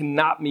hand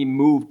cannot be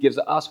moved gives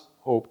us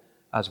hope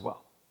as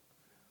well.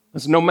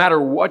 Listen, no matter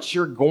what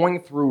you're going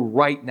through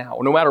right now,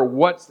 no matter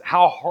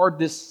how hard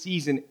this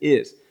season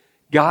is,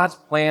 God's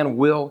plan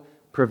will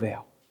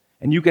prevail.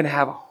 And you can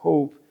have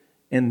hope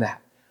in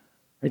that.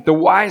 Right? The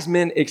wise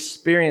men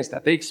experienced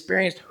that. They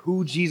experienced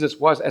who Jesus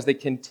was as they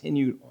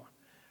continued on.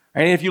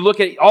 Right? And if you look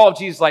at all of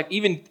Jesus' life,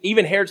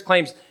 even Herod's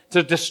claims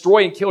to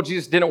destroy and kill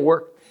Jesus didn't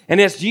work. And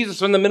as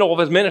Jesus was in the middle of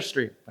his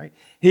ministry, right,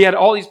 he had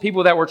all these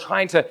people that were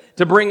trying to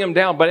bring him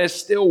down, but it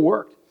still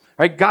worked.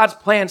 Right? God's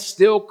plan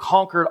still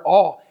conquered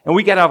all. And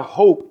we can have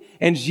hope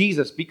in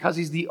Jesus because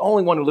he's the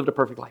only one who lived a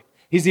perfect life.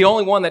 He's the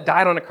only one that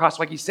died on a cross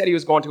like he said he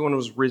was going to and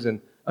was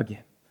risen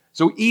again.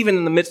 So even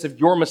in the midst of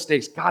your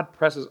mistakes, God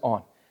presses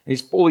on. And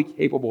he's fully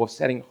capable of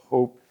setting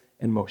hope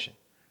in motion.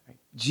 Right?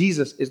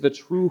 Jesus is the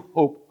true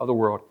hope of the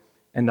world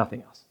and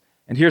nothing else.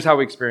 And here's how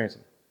we experience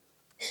him.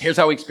 Here's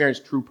how we experience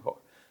true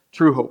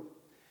hope.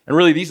 And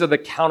really, these are the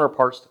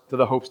counterparts to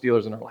the hope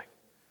stealers in our life.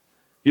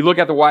 If you look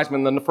at the wise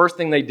men, then the first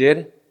thing they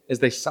did is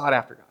they sought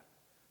after God.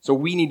 So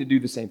we need to do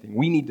the same thing.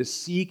 We need to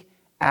seek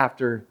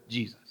after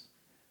Jesus.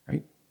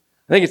 Right?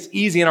 I think it's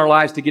easy in our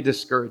lives to get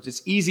discouraged.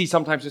 It's easy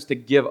sometimes just to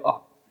give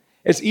up.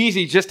 It's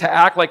easy just to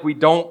act like we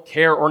don't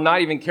care or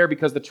not even care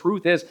because the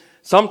truth is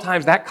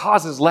sometimes that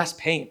causes less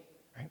pain.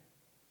 Right?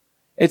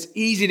 It's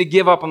easy to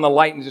give up on the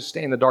light and just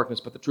stay in the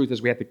darkness, but the truth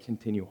is we have to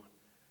continue on.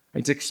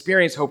 Right? To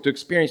experience hope, to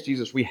experience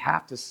Jesus, we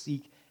have to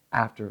seek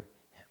after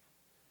him.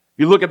 If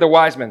you look at the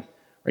wise men,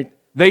 right,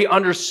 they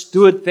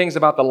understood things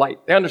about the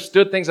light. They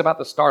understood things about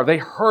the star. They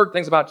heard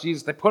things about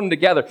Jesus. They put them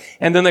together.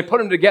 And then they put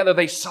them together.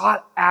 They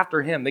sought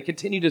after him. They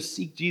continue to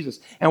seek Jesus.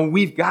 And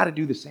we've got to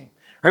do the same.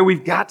 Right?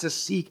 We've got to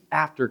seek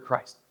after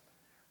Christ.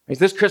 Right?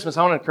 This Christmas,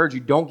 I want to encourage you,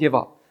 don't give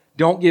up.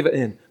 Don't give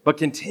in, but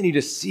continue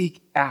to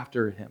seek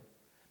after him.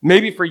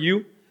 Maybe for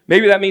you,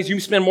 maybe that means you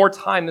spend more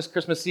time this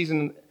Christmas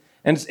season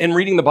in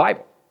reading the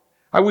Bible.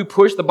 Right? We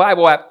push the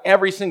Bible app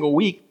every single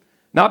week,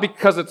 not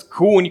because it's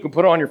cool and you can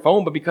put it on your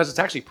phone, but because it's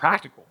actually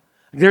practical.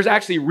 There's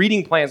actually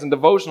reading plans and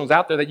devotionals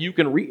out there that you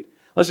can read.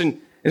 Listen,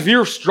 if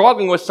you're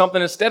struggling with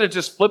something, instead of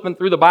just flipping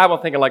through the Bible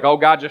and thinking like, oh,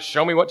 God, just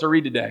show me what to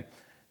read today.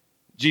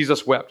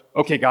 Jesus wept.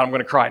 Okay, God, I'm going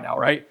to cry now,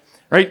 right?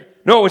 Right?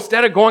 No,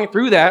 instead of going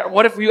through that,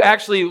 what if you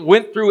actually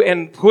went through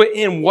and put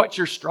in what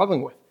you're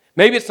struggling with?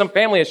 Maybe it's some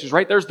family issues,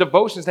 right? There's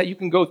devotions that you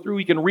can go through,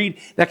 you can read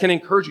that can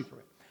encourage you through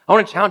it. I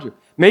want to challenge you.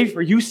 Maybe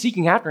for you,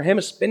 seeking after him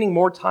is spending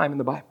more time in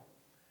the Bible.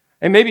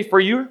 And maybe for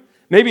you,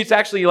 maybe it's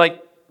actually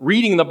like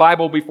reading the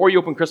Bible before you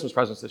open Christmas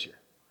presents this year.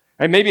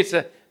 Right? Maybe it's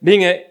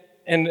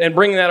and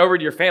bringing that over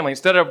to your family.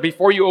 Instead of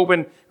before you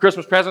open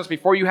Christmas presents,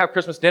 before you have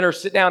Christmas dinner,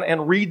 sit down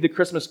and read the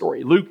Christmas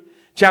story. Luke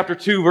chapter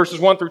 2, verses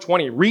 1 through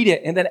 20. Read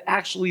it and then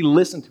actually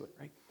listen to it.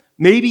 Right?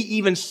 Maybe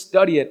even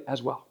study it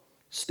as well.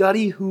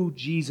 Study who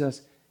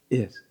Jesus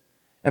is.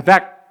 In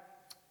fact,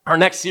 our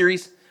next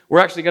series, we're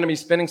actually going to be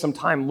spending some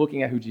time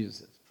looking at who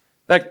Jesus is.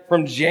 In fact,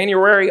 from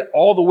January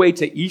all the way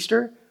to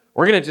Easter,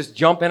 we're going to just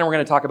jump in and we're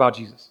going to talk about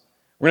Jesus.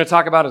 We're going to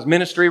talk about his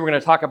ministry. We're going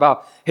to talk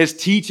about his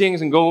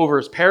teachings and go over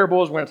his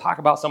parables. We're going to talk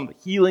about some of the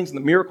healings and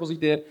the miracles he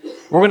did.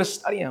 We're going to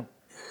study him.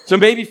 So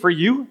maybe for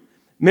you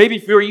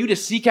to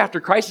seek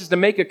after Christ is to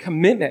make a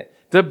commitment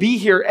to be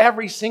here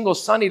every single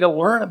Sunday to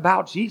learn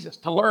about Jesus,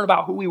 to learn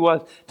about who he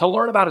was, to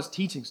learn about his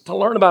teachings, to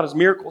learn about his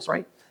miracles,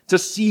 right? To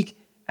seek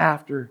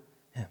after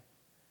him.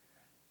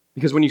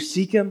 Because when you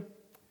seek him,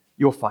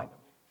 you'll find him.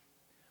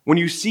 When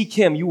you seek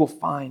him, you will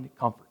find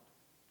comfort.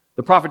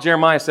 The prophet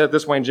Jeremiah said it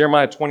this way in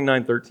Jeremiah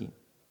 29:13.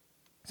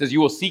 It says,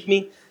 you will seek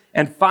me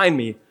and find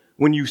me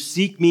when you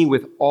seek me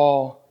with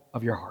all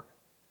of your heart.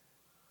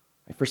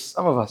 For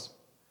some of us,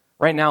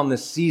 right now in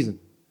this season,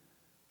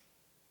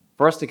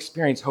 for us to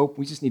experience hope,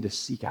 we just need to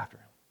seek after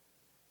him.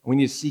 We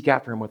need to seek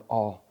after him with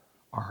all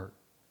our heart.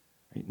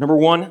 Right? Number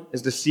one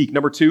is to seek.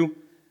 Number two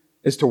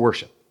is to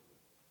worship.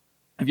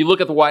 If you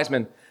look at the wise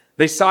men,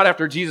 they sought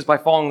after Jesus by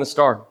following the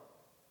star.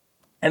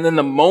 And then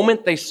the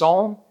moment they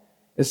saw him,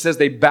 it says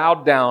they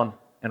bowed down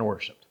and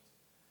worshiped.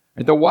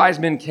 Right? The wise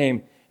men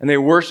came and they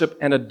worshiped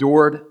and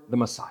adored the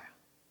Messiah.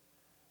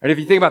 And if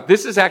you think about it,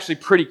 this is actually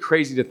pretty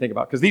crazy to think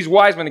about because these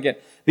wise men, again,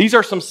 these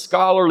are some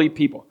scholarly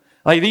people.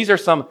 Like these are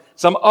some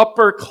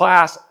upper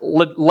class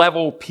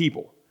level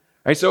people.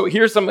 Right? So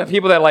here's some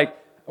people that like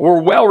were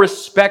well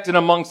respected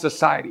among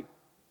society.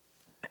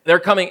 They're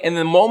coming, and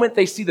the moment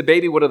they see the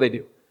baby, what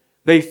do?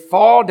 They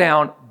fall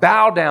down,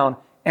 bow down,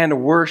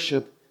 and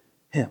worship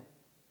him.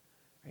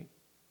 Right?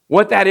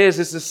 What that is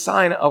a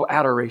sign of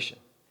adoration.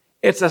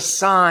 It's a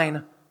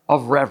sign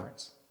of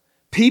reverence.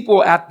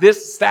 People at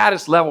this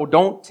status level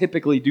don't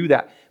typically do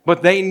that,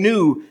 but they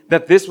knew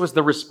that this was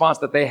the response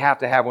that they have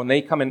to have when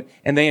they come in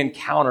and they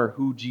encounter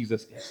who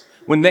Jesus is,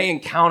 when they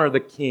encounter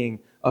the King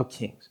of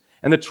Kings.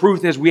 And the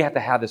truth is, we have to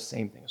have the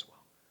same thing as well,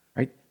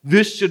 right?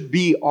 This should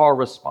be our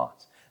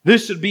response.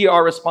 This should be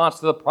our response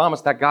to the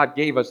promise that God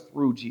gave us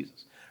through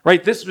Jesus,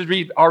 right? This would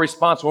be our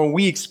response when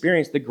we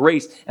experience the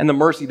grace and the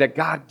mercy that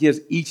God gives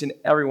each and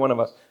every one of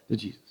us to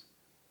Jesus,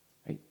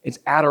 right? It's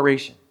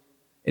adoration.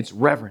 It's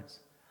reverence,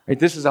 right?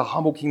 This is a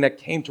humble King that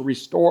came to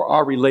restore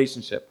our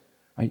relationship,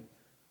 right,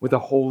 with a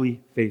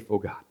holy, faithful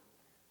God.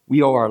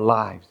 We owe our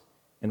lives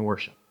in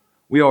worship.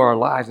 We owe our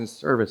lives in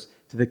service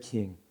to the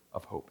King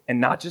of hope. And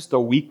not just a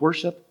weak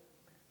worship,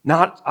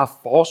 not a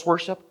false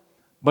worship,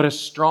 but a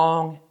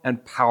strong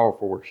and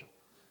powerful worship,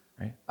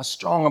 right? A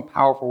strong and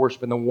powerful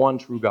worship in the one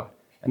true God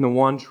and the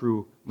one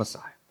true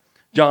Messiah.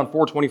 John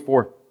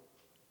 4:24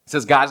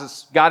 says,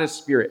 God is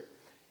spirit,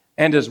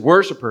 and his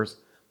worshipers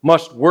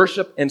must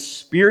worship in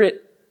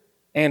spirit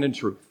and in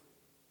truth.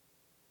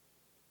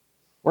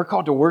 We're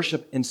called to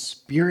worship in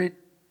spirit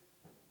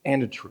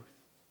and in truth.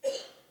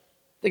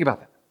 Think about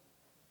that.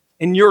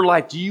 In your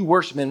life, do you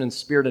worship him in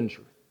spirit and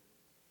truth?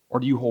 Or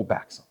do you hold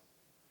back some?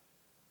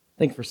 I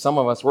think for some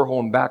of us, we're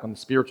holding back on the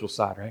spiritual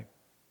side, right?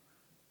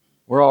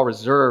 We're all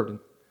reserved and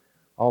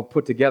all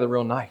put together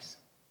real nice.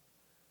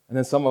 And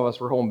then some of us,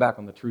 we're holding back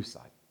on the truth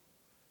side.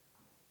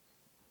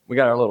 We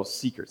got our little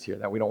secrets here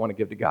that we don't want to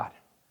give to God.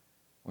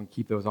 We want to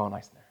keep those all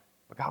nice in there.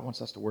 But God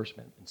wants us to worship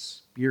him in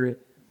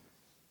spirit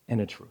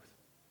and in truth.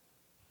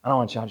 I don't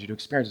want to challenge you to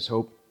experience this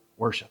hope.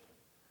 Worship,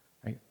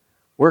 right?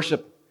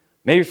 Worship,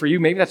 maybe for you,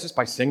 maybe that's just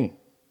by singing.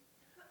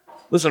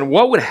 Listen,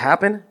 what would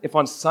happen if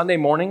on Sunday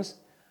mornings,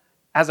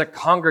 as a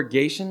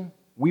congregation,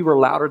 we were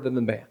louder than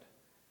the band?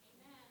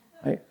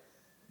 Right?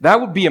 That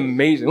would be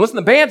amazing. Listen,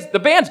 the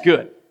band's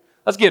good.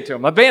 Let's get to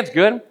them. The band's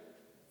good.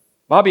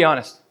 But I'll be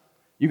honest,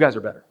 you guys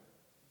are better.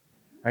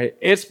 Right?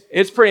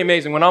 It's pretty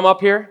amazing. When I'm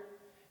up here,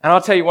 and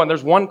I'll tell you what,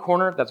 there's one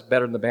corner that's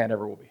better than the band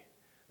ever will be.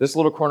 This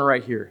little corner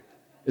right here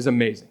is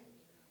amazing.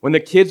 When the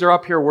kids are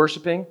up here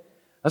worshiping,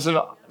 listen,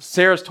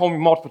 Sarah's told me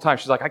multiple times,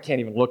 she's like, I can't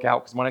even look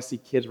out because when I see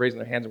kids raising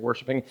their hands and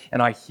worshiping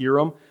and I hear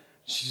them,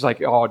 she's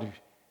like, oh, dude.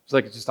 She's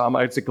like,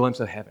 it's a glimpse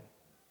of heaven.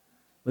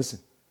 Listen,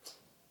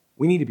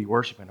 we need to be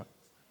worshiping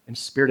in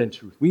spirit and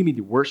truth. We need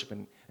to worship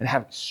and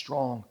have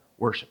strong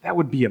worship. That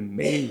would be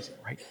amazing,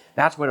 right?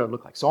 That's what it would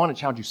look like. So I want to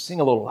challenge you, sing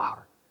a little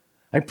louder.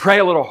 Like, pray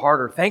a little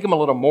harder. Thank him a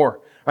little more.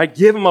 Right?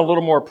 Give him a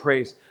little more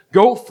praise.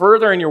 Go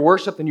further in your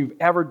worship than you've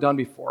ever done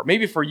before.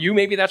 Maybe for you,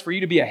 maybe that's for you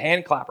to be a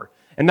hand clapper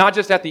and not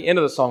just at the end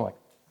of the song like,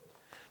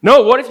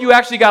 no, what if you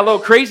actually got a little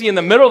crazy in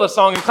the middle of the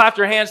song and clapped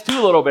your hands too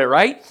a little bit,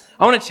 right?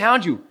 I want to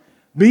challenge you.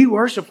 Be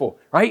worshipful,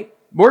 right?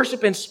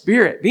 Worship in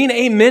spirit. Be an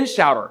amen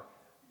shouter.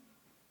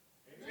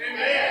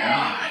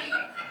 Amen.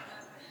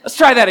 Let's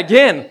try that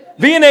again.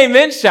 Be an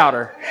amen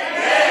shouter.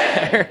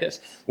 Amen. There it is.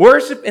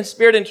 Worship in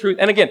spirit and truth.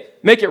 And again,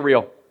 make it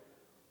real.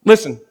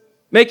 Listen,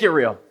 make it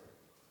real.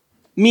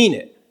 Mean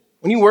it.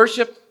 When you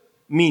worship,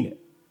 mean it.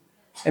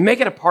 And make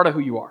it a part of who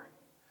you are.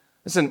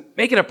 Listen,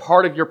 make it a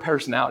part of your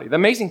personality. The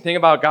amazing thing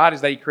about God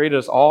is that he created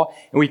us all,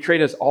 and we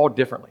created us all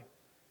differently.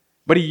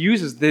 But he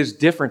uses those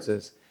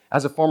differences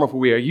as a form of who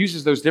we are. He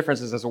uses those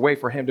differences as a way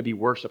for him to be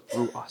worshiped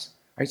through us.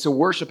 Right? So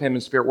worship him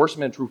in spirit, worship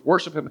him in truth,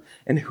 worship him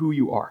in who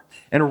you are.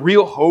 And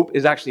real hope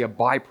is actually a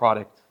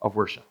byproduct of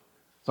worship.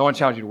 So I want to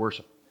challenge you to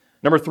worship.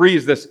 Number 3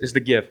 is the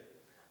give.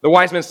 The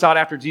wise men sought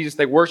after Jesus,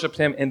 they worshiped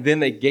him, and then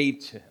they gave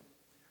to him.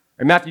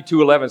 In Matthew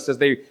 2:11 says,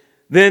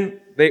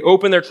 Then they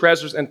opened their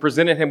treasures and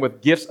presented him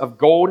with gifts of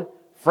gold,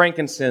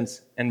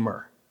 frankincense, and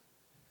myrrh.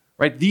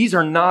 Right? These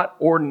are not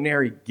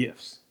ordinary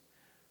gifts.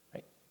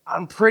 Right?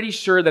 I'm pretty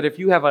sure that if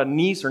you have a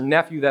niece or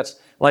nephew that's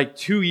like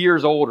 2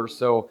 years old or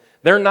so,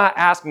 they're not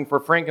asking for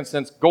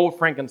frankincense, gold,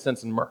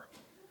 frankincense, and myrrh.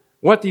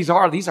 What these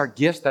are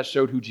gifts that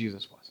showed who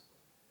Jesus was.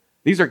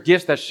 These are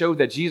gifts that showed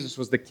that Jesus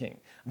was the king.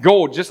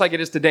 Gold, just like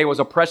it is today, was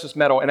a precious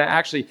metal, and it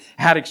actually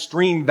had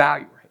extreme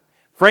value. Right?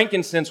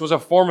 Frankincense was a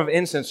form of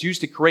incense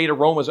used to create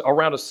aromas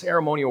around a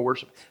ceremonial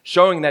worship,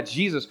 showing that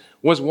Jesus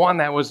was one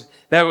that was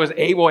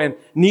able and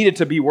needed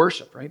to be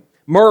worshipped. Right?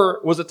 Myrrh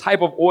was a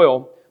type of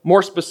oil,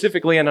 more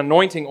specifically an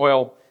anointing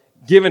oil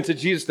given to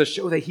Jesus to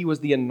show that he was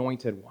the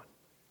anointed one.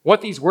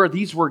 What these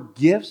were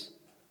gifts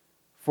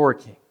for a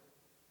king.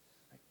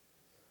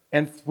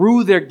 And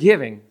through their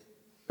giving,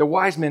 the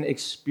wise men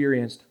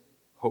experienced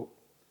hope.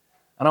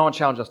 And I want to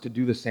challenge us to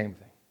do the same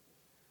thing.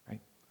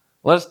 Right?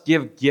 Let us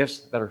give gifts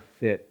that are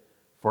fit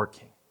for a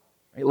king.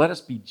 Right? Let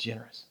us be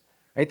generous.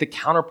 Right? The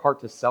counterpart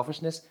to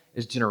selfishness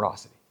is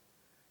generosity.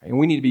 Right? And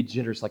we need to be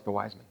generous like the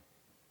wise men.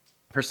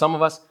 For some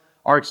of us,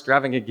 our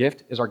extravagant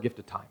gift is our gift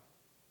of time.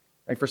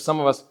 Right? For some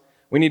of us,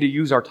 we need to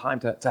use our time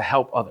to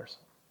help others.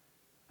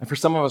 And for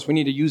some of us, we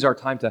need to use our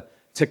time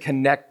to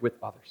connect with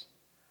others.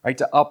 Right?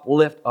 To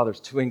uplift others,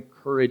 to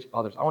encourage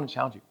others. I want to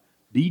challenge you.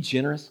 Be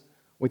generous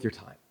with your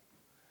time.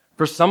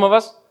 For some of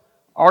us,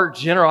 our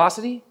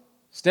generosity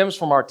stems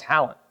from our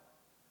talent.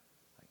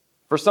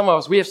 For some of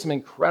us, we have some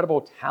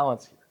incredible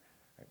talents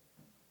here.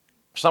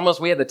 For some of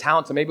us, we have the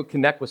talent to maybe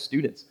connect with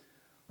students.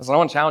 Listen, I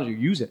want to challenge you.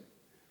 Use it.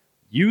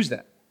 Use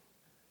that.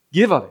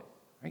 Give of it.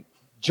 Right?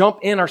 Jump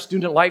in our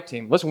student life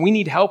team. Listen, we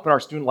need help in our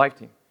student life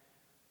team.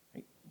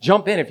 Right?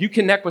 Jump in. If you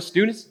connect with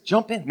students,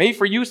 jump in. Maybe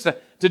for you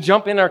to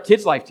jump in our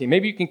kids' life team.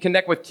 Maybe you can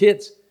connect with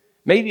kids.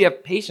 Maybe you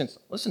have patience.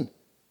 Listen,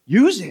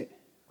 use it.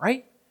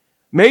 Right?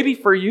 Maybe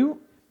for you,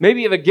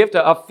 maybe you have a gift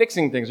of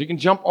fixing things. You can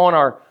jump on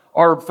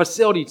our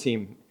facility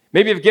team.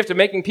 Maybe you have a gift of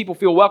making people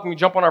feel welcome. You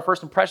jump on our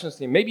first impressions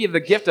team. Maybe you have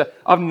the gift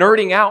of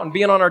nerding out and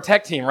being on our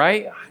tech team,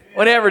 right?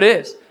 Whatever it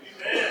is.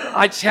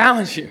 I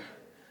challenge you.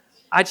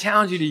 I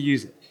challenge you to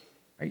use it.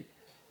 Right?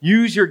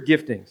 Use your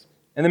giftings.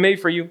 And then maybe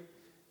for you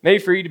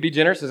to be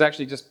generous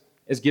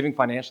is giving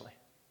financially.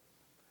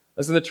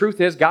 Listen, the truth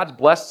is God's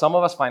blessed some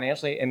of us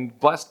financially and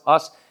blessed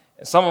us,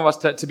 some of us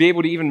to be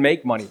able to even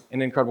make money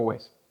in incredible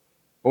ways.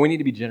 But we need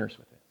to be generous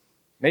with it.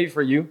 Maybe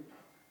for you,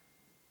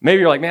 maybe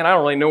you're like, man, I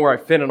don't really know where I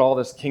fit in all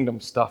this kingdom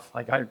stuff.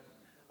 Like,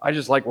 I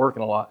just like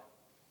working a lot.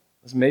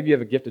 Listen, maybe you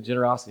have a gift of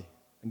generosity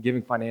and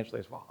giving financially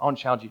as well. I want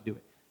to challenge you to do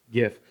it.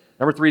 Give.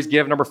 Number 3 is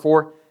give. Number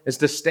 4 is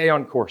to stay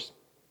on course.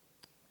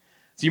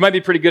 So you might be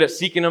pretty good at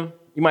seeking them.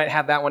 You might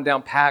have that one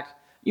down packed.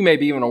 You may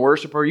be even a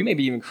worshiper. You may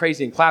be even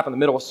crazy and clap in the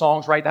middle of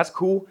songs, right? That's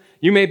cool.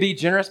 You may be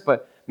generous,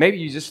 but maybe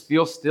you just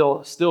still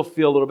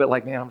feel a little bit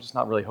like, man, I'm just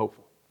not really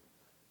hopeful.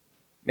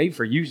 Maybe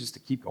for you just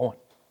to keep going,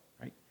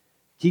 right?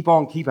 Keep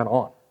on keeping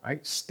on,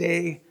 right?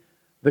 Stay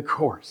the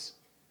course,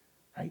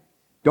 right?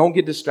 Don't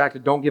get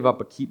distracted. Don't give up,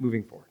 but keep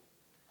moving forward.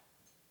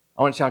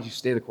 I want to challenge you to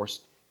stay the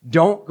course.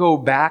 Don't go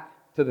back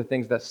to the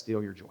things that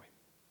steal your joy.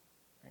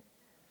 Right?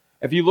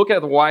 If you look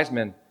at the wise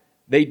men,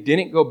 they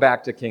didn't go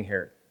back to King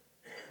Herod.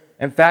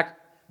 In fact,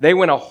 they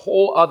went a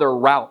whole other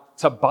route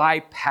to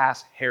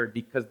bypass Herod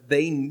because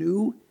they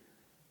knew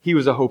he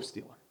was a hope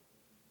stealer.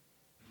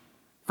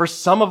 For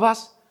some of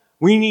us,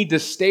 we need to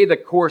stay the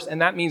course,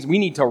 and that means we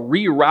need to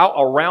reroute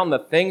around the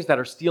things that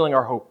are stealing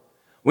our hope.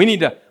 We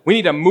need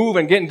to move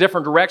and get in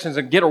different directions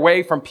and get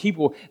away from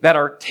people that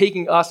are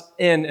taking us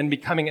in and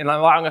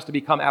allowing us to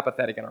become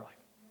apathetic in our life.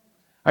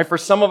 All right, for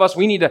some of us,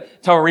 we need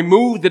to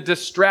remove the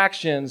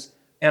distractions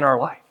in our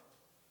life.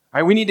 All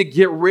right, we need to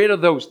get rid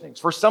of those things.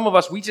 For some of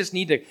us, we just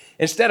need to,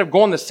 instead of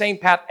going the same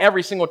path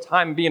every single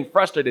time and being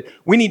frustrated,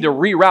 we need to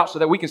reroute so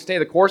that we can stay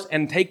the course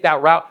and take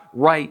that route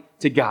right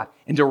to God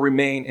and to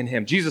remain in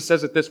Him. Jesus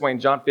says it this way in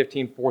John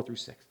 15,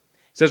 4-6. He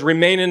says,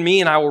 remain in me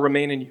and I will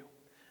remain in you.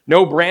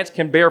 No branch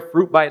can bear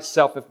fruit by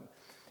itself.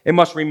 It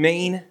must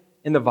remain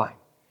in the vine.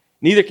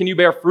 Neither can you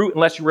bear fruit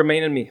unless you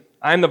remain in me.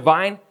 I am the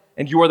vine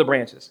and you are the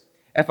branches.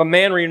 If a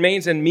man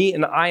remains in me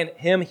and I in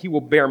him, he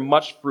will bear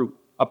much fruit.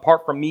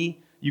 Apart from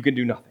me, you can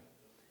do nothing.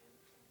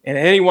 And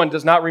anyone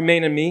does not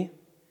remain in me,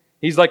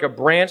 he's like a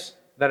branch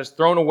that is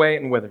thrown away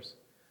and withers.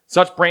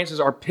 Such branches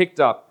are picked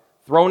up,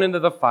 thrown into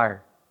the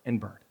fire, and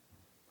burned.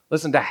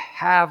 Listen, to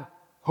have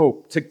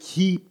hope, to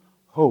keep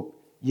hope,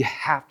 you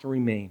have to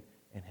remain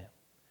in Him.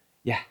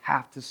 You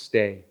have to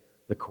stay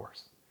the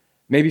course.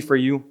 Maybe for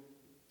you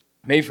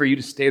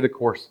to stay the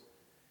course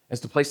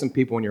is to place some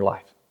people in your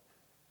life.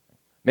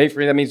 Maybe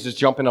for you that means just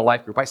jump in a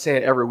life group. I say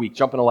it every week,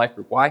 jump in a life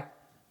group. Why?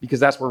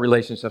 Because that's where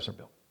relationships are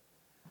built.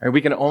 Right, we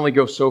can only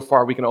go so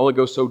far. We can only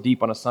go so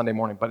deep on a Sunday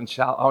morning. But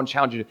I want to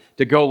challenge you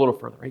to go a little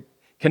further. Right?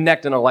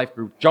 Connect in a life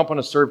group. Jump on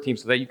a serve team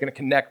so that you can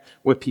connect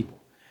with people.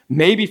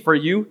 Maybe for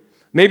you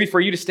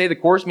to stay the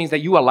course means that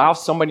you allow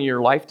somebody in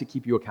your life to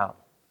keep you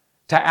accountable,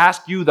 to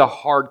ask you the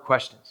hard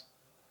questions.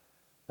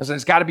 Listen,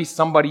 it's got to be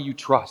somebody you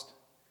trust.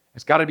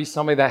 It's got to be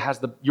somebody that has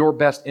your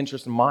best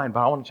interest in mind.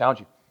 But I want to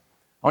challenge you.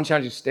 I want to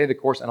challenge you to stay the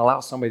course and allow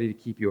somebody to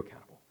keep you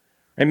accountable.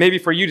 And maybe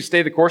for you to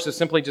stay the course is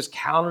simply just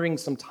countering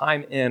some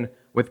time in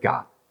with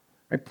God.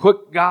 Right?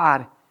 Put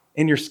God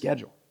in your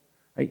schedule.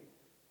 Right?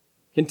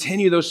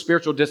 Continue those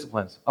spiritual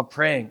disciplines of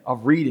praying,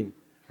 of reading,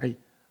 right?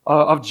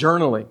 Of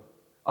journaling,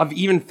 of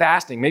even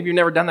fasting. Maybe you've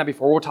never done that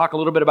before. We'll talk a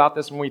little bit about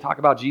this when we talk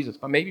about Jesus.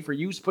 But maybe for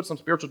you, just put some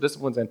spiritual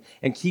disciplines in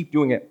and keep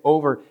doing it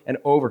over and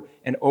over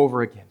and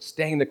over again.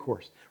 Staying the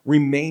course.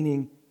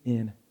 Remaining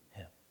in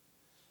Him.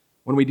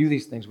 When we do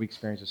these things, we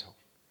experience His hope.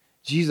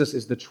 Jesus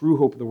is the true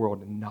hope of the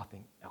world and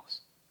nothing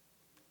else.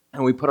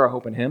 And when we put our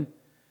hope in Him,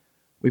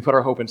 we put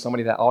our hope in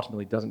somebody that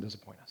ultimately doesn't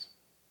disappoint us.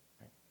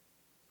 Right?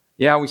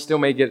 Yeah, we still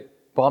may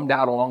get bummed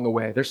out along the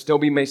way. There still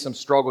may be some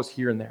struggles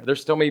here and there. There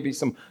still may be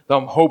some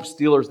hope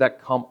stealers that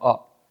come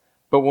up.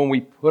 But when we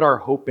put our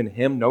hope in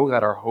Him, know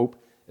that our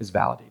hope is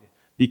validated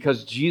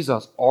because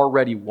Jesus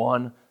already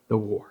won the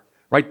war.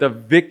 Right? The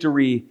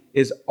victory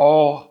is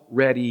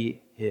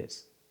already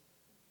His.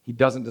 He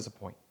doesn't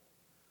disappoint.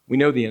 We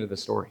know the end of the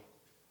story.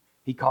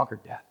 He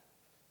conquered death,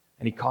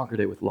 and He conquered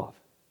it with love.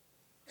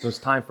 So it's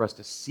time for us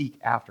to seek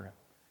after Him.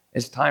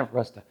 It's time for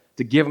us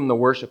to give Him the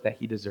worship that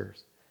He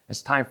deserves.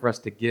 It's time for us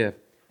to give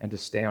and to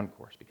stay on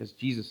course because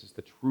Jesus is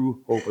the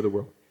true hope of the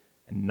world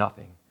and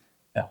nothing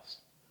else.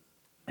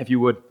 If you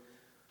would,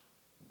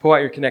 pull out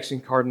your connection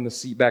card in the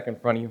seat back in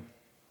front of you.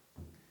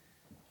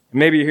 And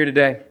maybe you're here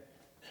today.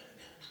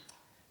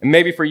 And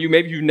maybe for you,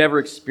 maybe you've never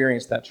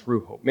experienced that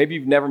true hope. Maybe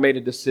you've never made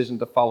a decision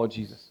to follow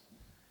Jesus.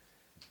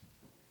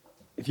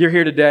 if you're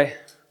here today,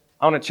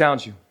 I want to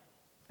challenge you,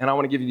 and I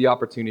want to give you the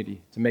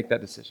opportunity to make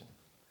that decision.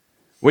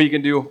 What you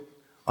can do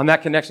on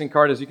that connection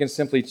card is you can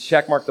simply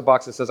check mark the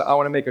box that says, I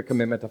want to make a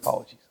commitment to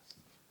follow Jesus.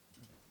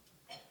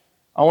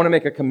 I want to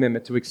make a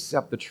commitment to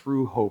accept the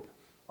true hope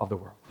of the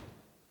world.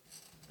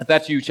 If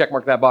that's you, check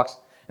mark that box,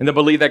 and then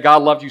believe that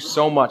God loved you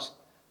so much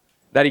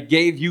that he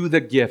gave you the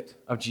gift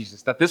of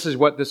Jesus, that this is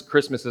what this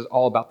Christmas is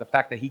all about, the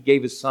fact that he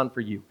gave his son for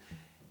you.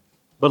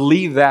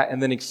 Believe that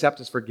and then accept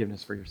his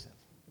forgiveness for your sins.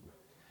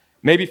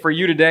 Maybe for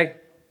you today,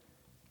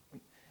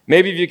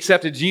 maybe you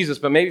accepted Jesus,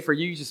 but maybe for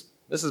you,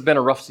 this has been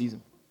a rough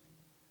season.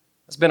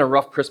 It's been a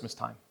rough Christmas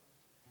time.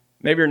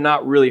 Maybe you're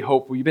not really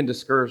hopeful. You've been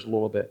discouraged a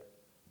little bit.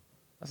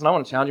 Listen, I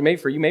want to challenge you. Maybe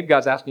for you, maybe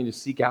God's asking you to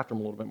seek after him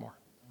a little bit more.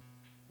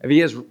 If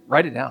he is,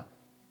 write it down.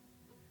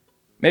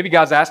 Maybe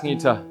God's asking you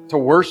to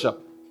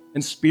worship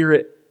in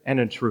spirit and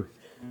in truth.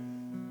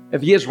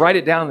 If he is, write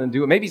it down and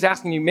do it. Maybe he's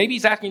asking you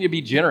to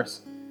be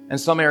generous in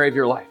some area of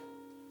your life.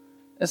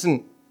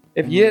 Listen,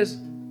 if he is,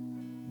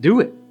 do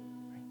it.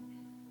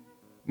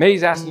 Maybe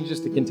he's asking you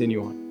just to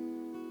continue on.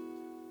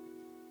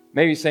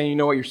 Maybe he's saying, you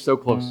know what, you're so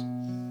close,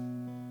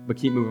 but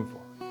keep moving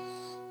forward.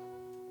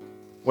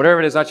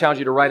 Whatever it is, I challenge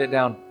you to write it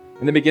down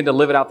and then begin to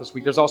live it out this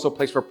week. There's also a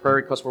place for prayer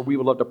requests where we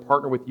would love to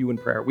partner with you in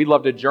prayer. We'd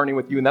love to journey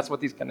with you, and that's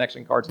what these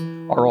connection cards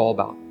are all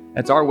about.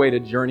 It's our way to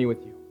journey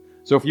with you.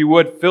 So if you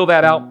would, fill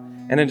that out,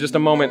 and in just a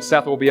moment,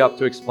 Seth will be up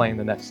to explain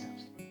the next steps.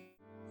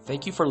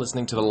 Thank you for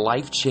listening to the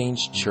Life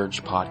Change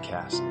Church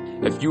podcast.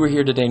 If you were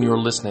here today and you were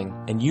listening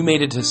and you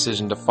made a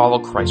decision to follow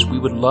Christ, we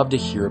would love to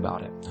hear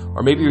about it.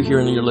 Or maybe you're here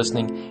and you're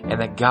listening and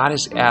that God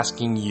is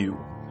asking you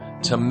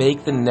to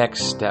make the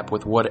next step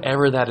with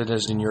whatever that it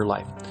is in your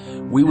life.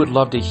 We would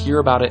love to hear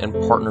about it and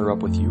partner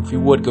up with you. If you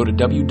would, go to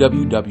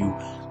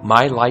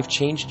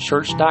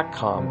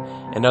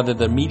www.mylifechangechurch.com, and under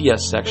the media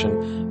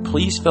section,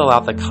 please fill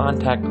out the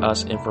contact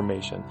us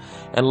information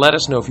and let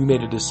us know if you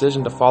made a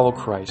decision to follow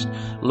Christ.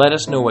 Let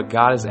us know what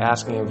God is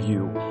asking of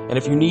you. And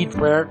if you need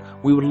prayer,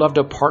 we would love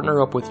to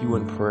partner up with you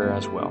in prayer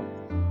as well.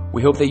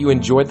 We hope that you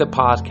enjoyed the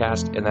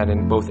podcast and that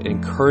it both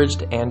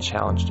encouraged and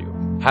challenged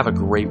you. Have a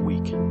great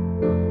week.